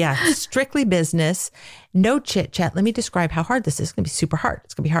 Strictly business. No chit chat. Let me describe how hard this is. It's going to be super hard.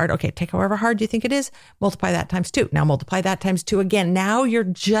 It's going to be hard. Okay, take however hard you think it is, multiply that times 2. Now multiply that times 2 again. Now you're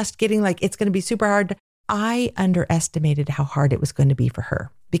just getting it's going to be super hard. I underestimated how hard it was going to be for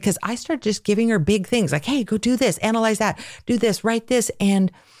her because I started just giving her big things like, hey, go do this, analyze that, do this, write this. And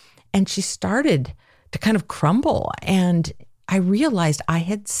she started to kind of crumble. And I realized I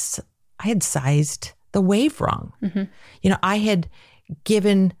had sized the wave wrong. Mm-hmm. I had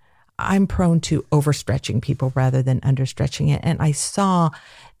given... I'm prone to overstretching people rather than understretching it. And I saw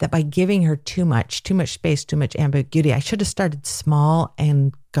that by giving her too much space, too much ambiguity, I should have started small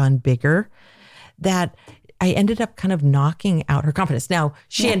and gone bigger, that I ended up kind of knocking out her confidence. Now,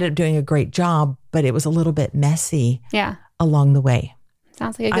 she ended up doing a great job, but it was a little bit messy along the way.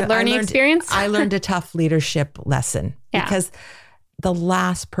 Sounds like a good learning experience. I learned a tough leadership lesson because the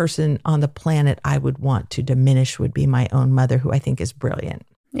last person on the planet I would want to diminish would be my own mother, who I think is brilliant.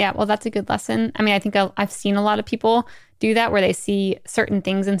 Yeah, well, that's a good lesson. I mean, I think I've seen a lot of people do that where they see certain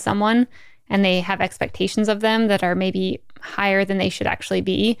things in someone and they have expectations of them that are maybe higher than they should actually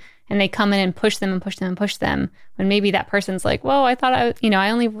be. And they come in and push them and push them and push them when maybe that person's like, whoa, I thought I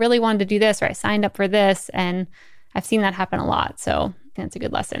only really wanted to do this, or I signed up for this. And I've seen that happen a lot. So I think that's a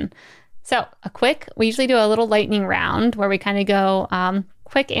good lesson. So we usually do a little lightning round where we kind of go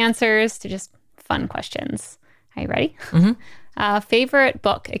quick answers to just fun questions. Are you ready? Mm-hmm. Favorite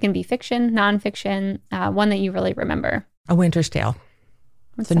book? It can be fiction, nonfiction, one that you really remember. A Winter's Tale.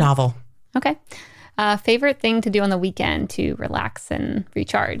 It's a novel. Okay. Favorite thing to do on the weekend to relax and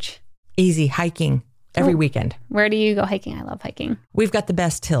recharge? Easy, hiking every weekend. Where do you go hiking? I love hiking. We've got the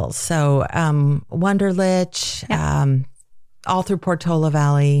best hills. So Wunderlich, all through Portola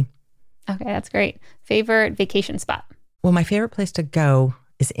Valley. Okay, that's great. Favorite vacation spot? Well, my favorite place to go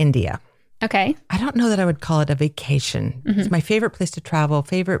is India. Okay. I don't know that I would call it a vacation. Mm-hmm. It's my favorite place to travel,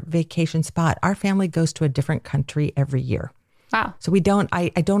 favorite vacation spot. Our family goes to a different country every year. Wow. So I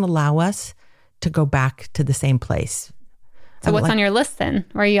don't allow us to go back to the same place. So what's on your list then?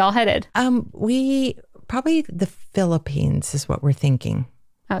 Where are you all headed? We probably the Philippines is what we're thinking.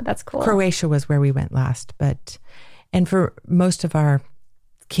 Oh, that's cool. Croatia was where we went last, and for most of our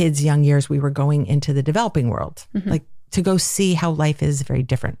kids' young years, we were going into the developing world, to go see how life is very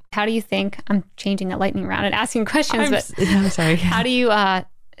different. How do you think, I'm changing that lightning round and asking questions, I'm sorry. How do you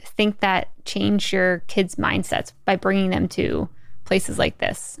think that changed your kids' mindsets by bringing them to places like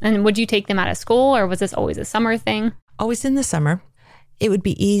this? And would you take them out of school, or was this always a summer thing? Always in the summer. It would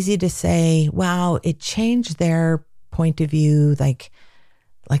be easy to say, wow, it changed their point of view, like,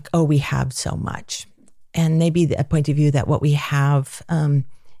 oh, we have so much. And maybe a point of view that what we have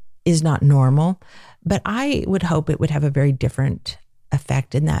is not normal. But I would hope it would have a very different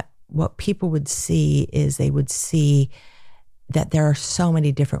effect in that what people would see is they would see that there are so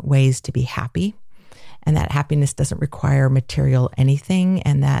many different ways to be happy, and that happiness doesn't require material anything,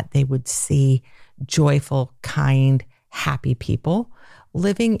 and that they would see joyful, kind, happy people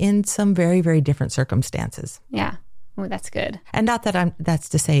living in some very, very different circumstances. Yeah. Oh, that's good. And not that that's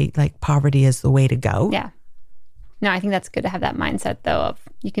to say poverty is the way to go. Yeah. No, I think that's good to have that mindset though of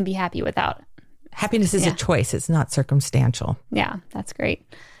you can be happy without. Happiness is a choice. It's not circumstantial. Yeah, that's great.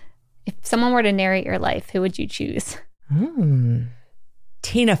 If someone were to narrate your life, who would you choose?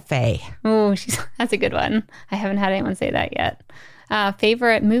 Tina Fey. Oh, that's a good one. I haven't had anyone say that yet.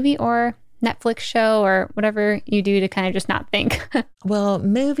 Favorite movie or Netflix show or whatever you do to kind of just not think? Well,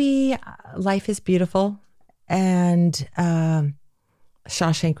 movie, Life is Beautiful. And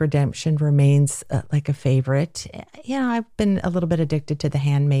Shawshank Redemption remains like a favorite. Yeah, I've been a little bit addicted to The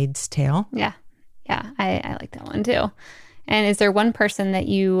Handmaid's Tale. Yeah. I like that one too. And is there one person that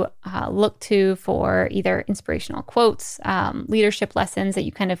you look to for either inspirational quotes, leadership lessons that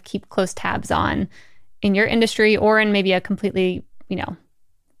you kind of keep close tabs on in your industry or in maybe a completely,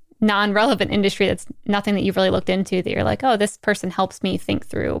 non-relevant industry that's nothing that you've really looked into that you're like, oh, this person helps me think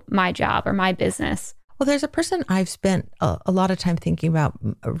through my job or my business? Well, there's a person I've spent a lot of time thinking about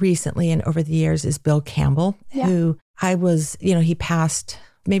recently and over the years is Bill Campbell, who I was, he passed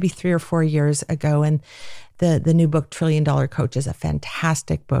maybe 3 or 4 years ago. And the new book, $1 Trillion Coach, is a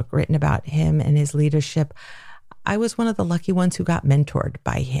fantastic book written about him and his leadership. I was one of the lucky ones who got mentored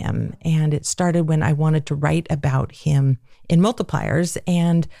by him. And it started when I wanted to write about him in Multipliers.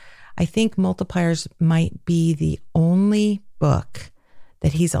 And I think Multipliers might be the only book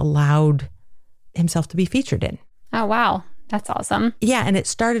that he's allowed himself to be featured in. Oh, wow. That's awesome. Yeah. And it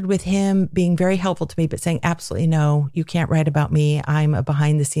started with him being very helpful to me, but saying, absolutely no, you can't write about me. I'm a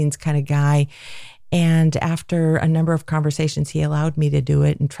behind the scenes kind of guy. And after a number of conversations, he allowed me to do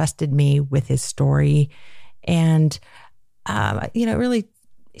it and trusted me with his story. And, it really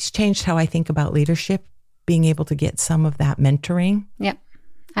changed how I think about leadership, being able to get some of that mentoring. Yep.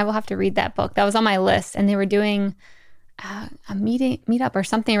 I will have to read that book. That was on my list. And they were doing a meetup or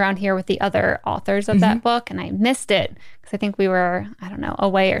something around here with the other authors of that book. And I missed it because I think we were,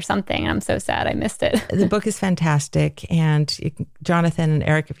 away or something. And I'm so sad I missed it. The book is fantastic. And Jonathan and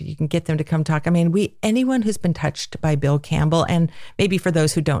Eric, if you can get them to come talk. Anyone who's been touched by Bill Campbell, and maybe for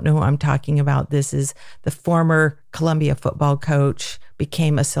those who don't know who I'm talking about, this is the former Columbia football coach,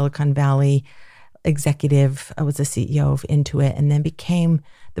 became a Silicon Valley executive, was the CEO of Intuit, and then became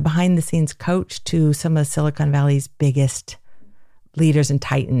the behind the scenes coach to some of Silicon Valley's biggest leaders and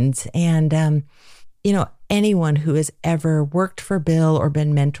titans. And, anyone who has ever worked for Bill or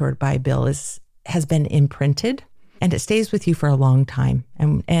been mentored by Bill has been imprinted, and it stays with you for a long time.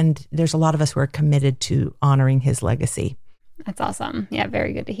 And there's a lot of us who are committed to honoring his legacy. That's awesome. Yeah,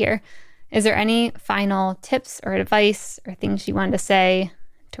 very good to hear. Is there any final tips or advice or things you wanted to say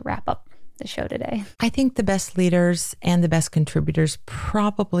to wrap up the show today? I think the best leaders and the best contributors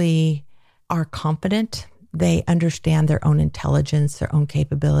probably are confident. They understand their own intelligence, their own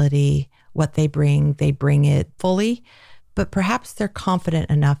capability, what they bring it fully, but perhaps they're confident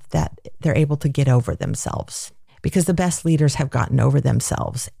enough that they're able to get over themselves, because the best leaders have gotten over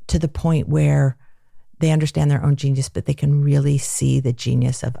themselves to the point where they understand their own genius, but they can really see the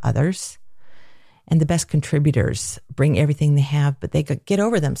genius of others. And the best contributors bring everything they have, but they get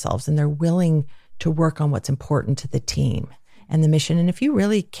over themselves and they're willing to work on what's important to the team and the mission. And if you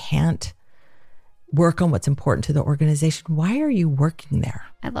really can't work on what's important to the organization, why are you working there?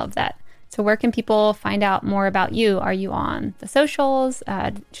 I love that. So where can people find out more about you? Are you on the socials?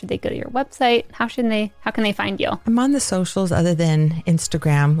 Should they go to your website? How can they find you? I'm on the socials other than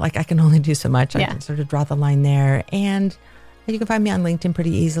Instagram. I can only do so much. I can sort of draw the line there. And you can find me on LinkedIn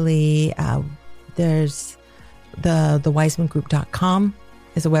pretty easily. There's the wisemangroup.com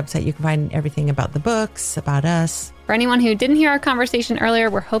is a website. You can find everything about the books, about us. For anyone who didn't hear our conversation earlier,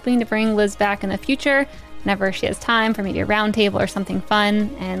 we're hoping to bring Liz back in the future whenever she has time for maybe a roundtable or something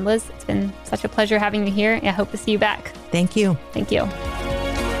fun. And Liz, it's been such a pleasure having you here. I hope to see you back. Thank you. Thank you.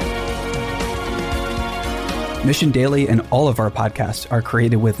 Mission Daily and all of our podcasts are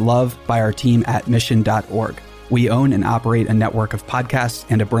created with love by our team at mission.org. We own and operate a network of podcasts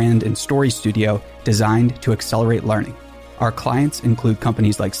and a brand and story studio designed to accelerate learning. Our clients include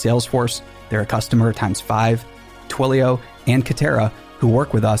companies like Salesforce, they're a customer times 5, Twilio, and Katera, who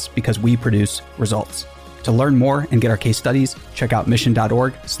work with us because we produce results. To learn more and get our case studies, check out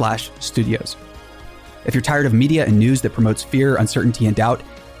mission.org/studios. If you're tired of media and news that promotes fear, uncertainty, and doubt,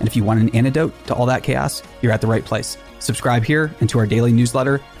 and if you want an antidote to all that chaos, you're at the right place. Subscribe here and to our daily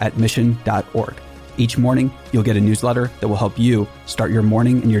newsletter at mission.org. Each morning, you'll get a newsletter that will help you start your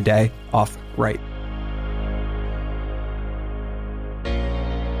morning and your day off right.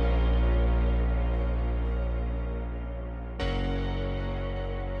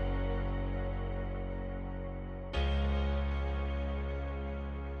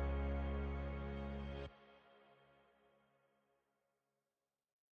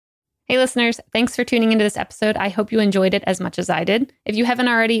 Hey listeners, thanks for tuning into this episode. I hope you enjoyed it as much as I did. If you haven't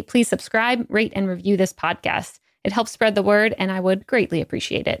already, please subscribe, rate, and review this podcast. It helps spread the word, and I would greatly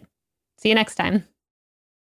appreciate it. See you next time.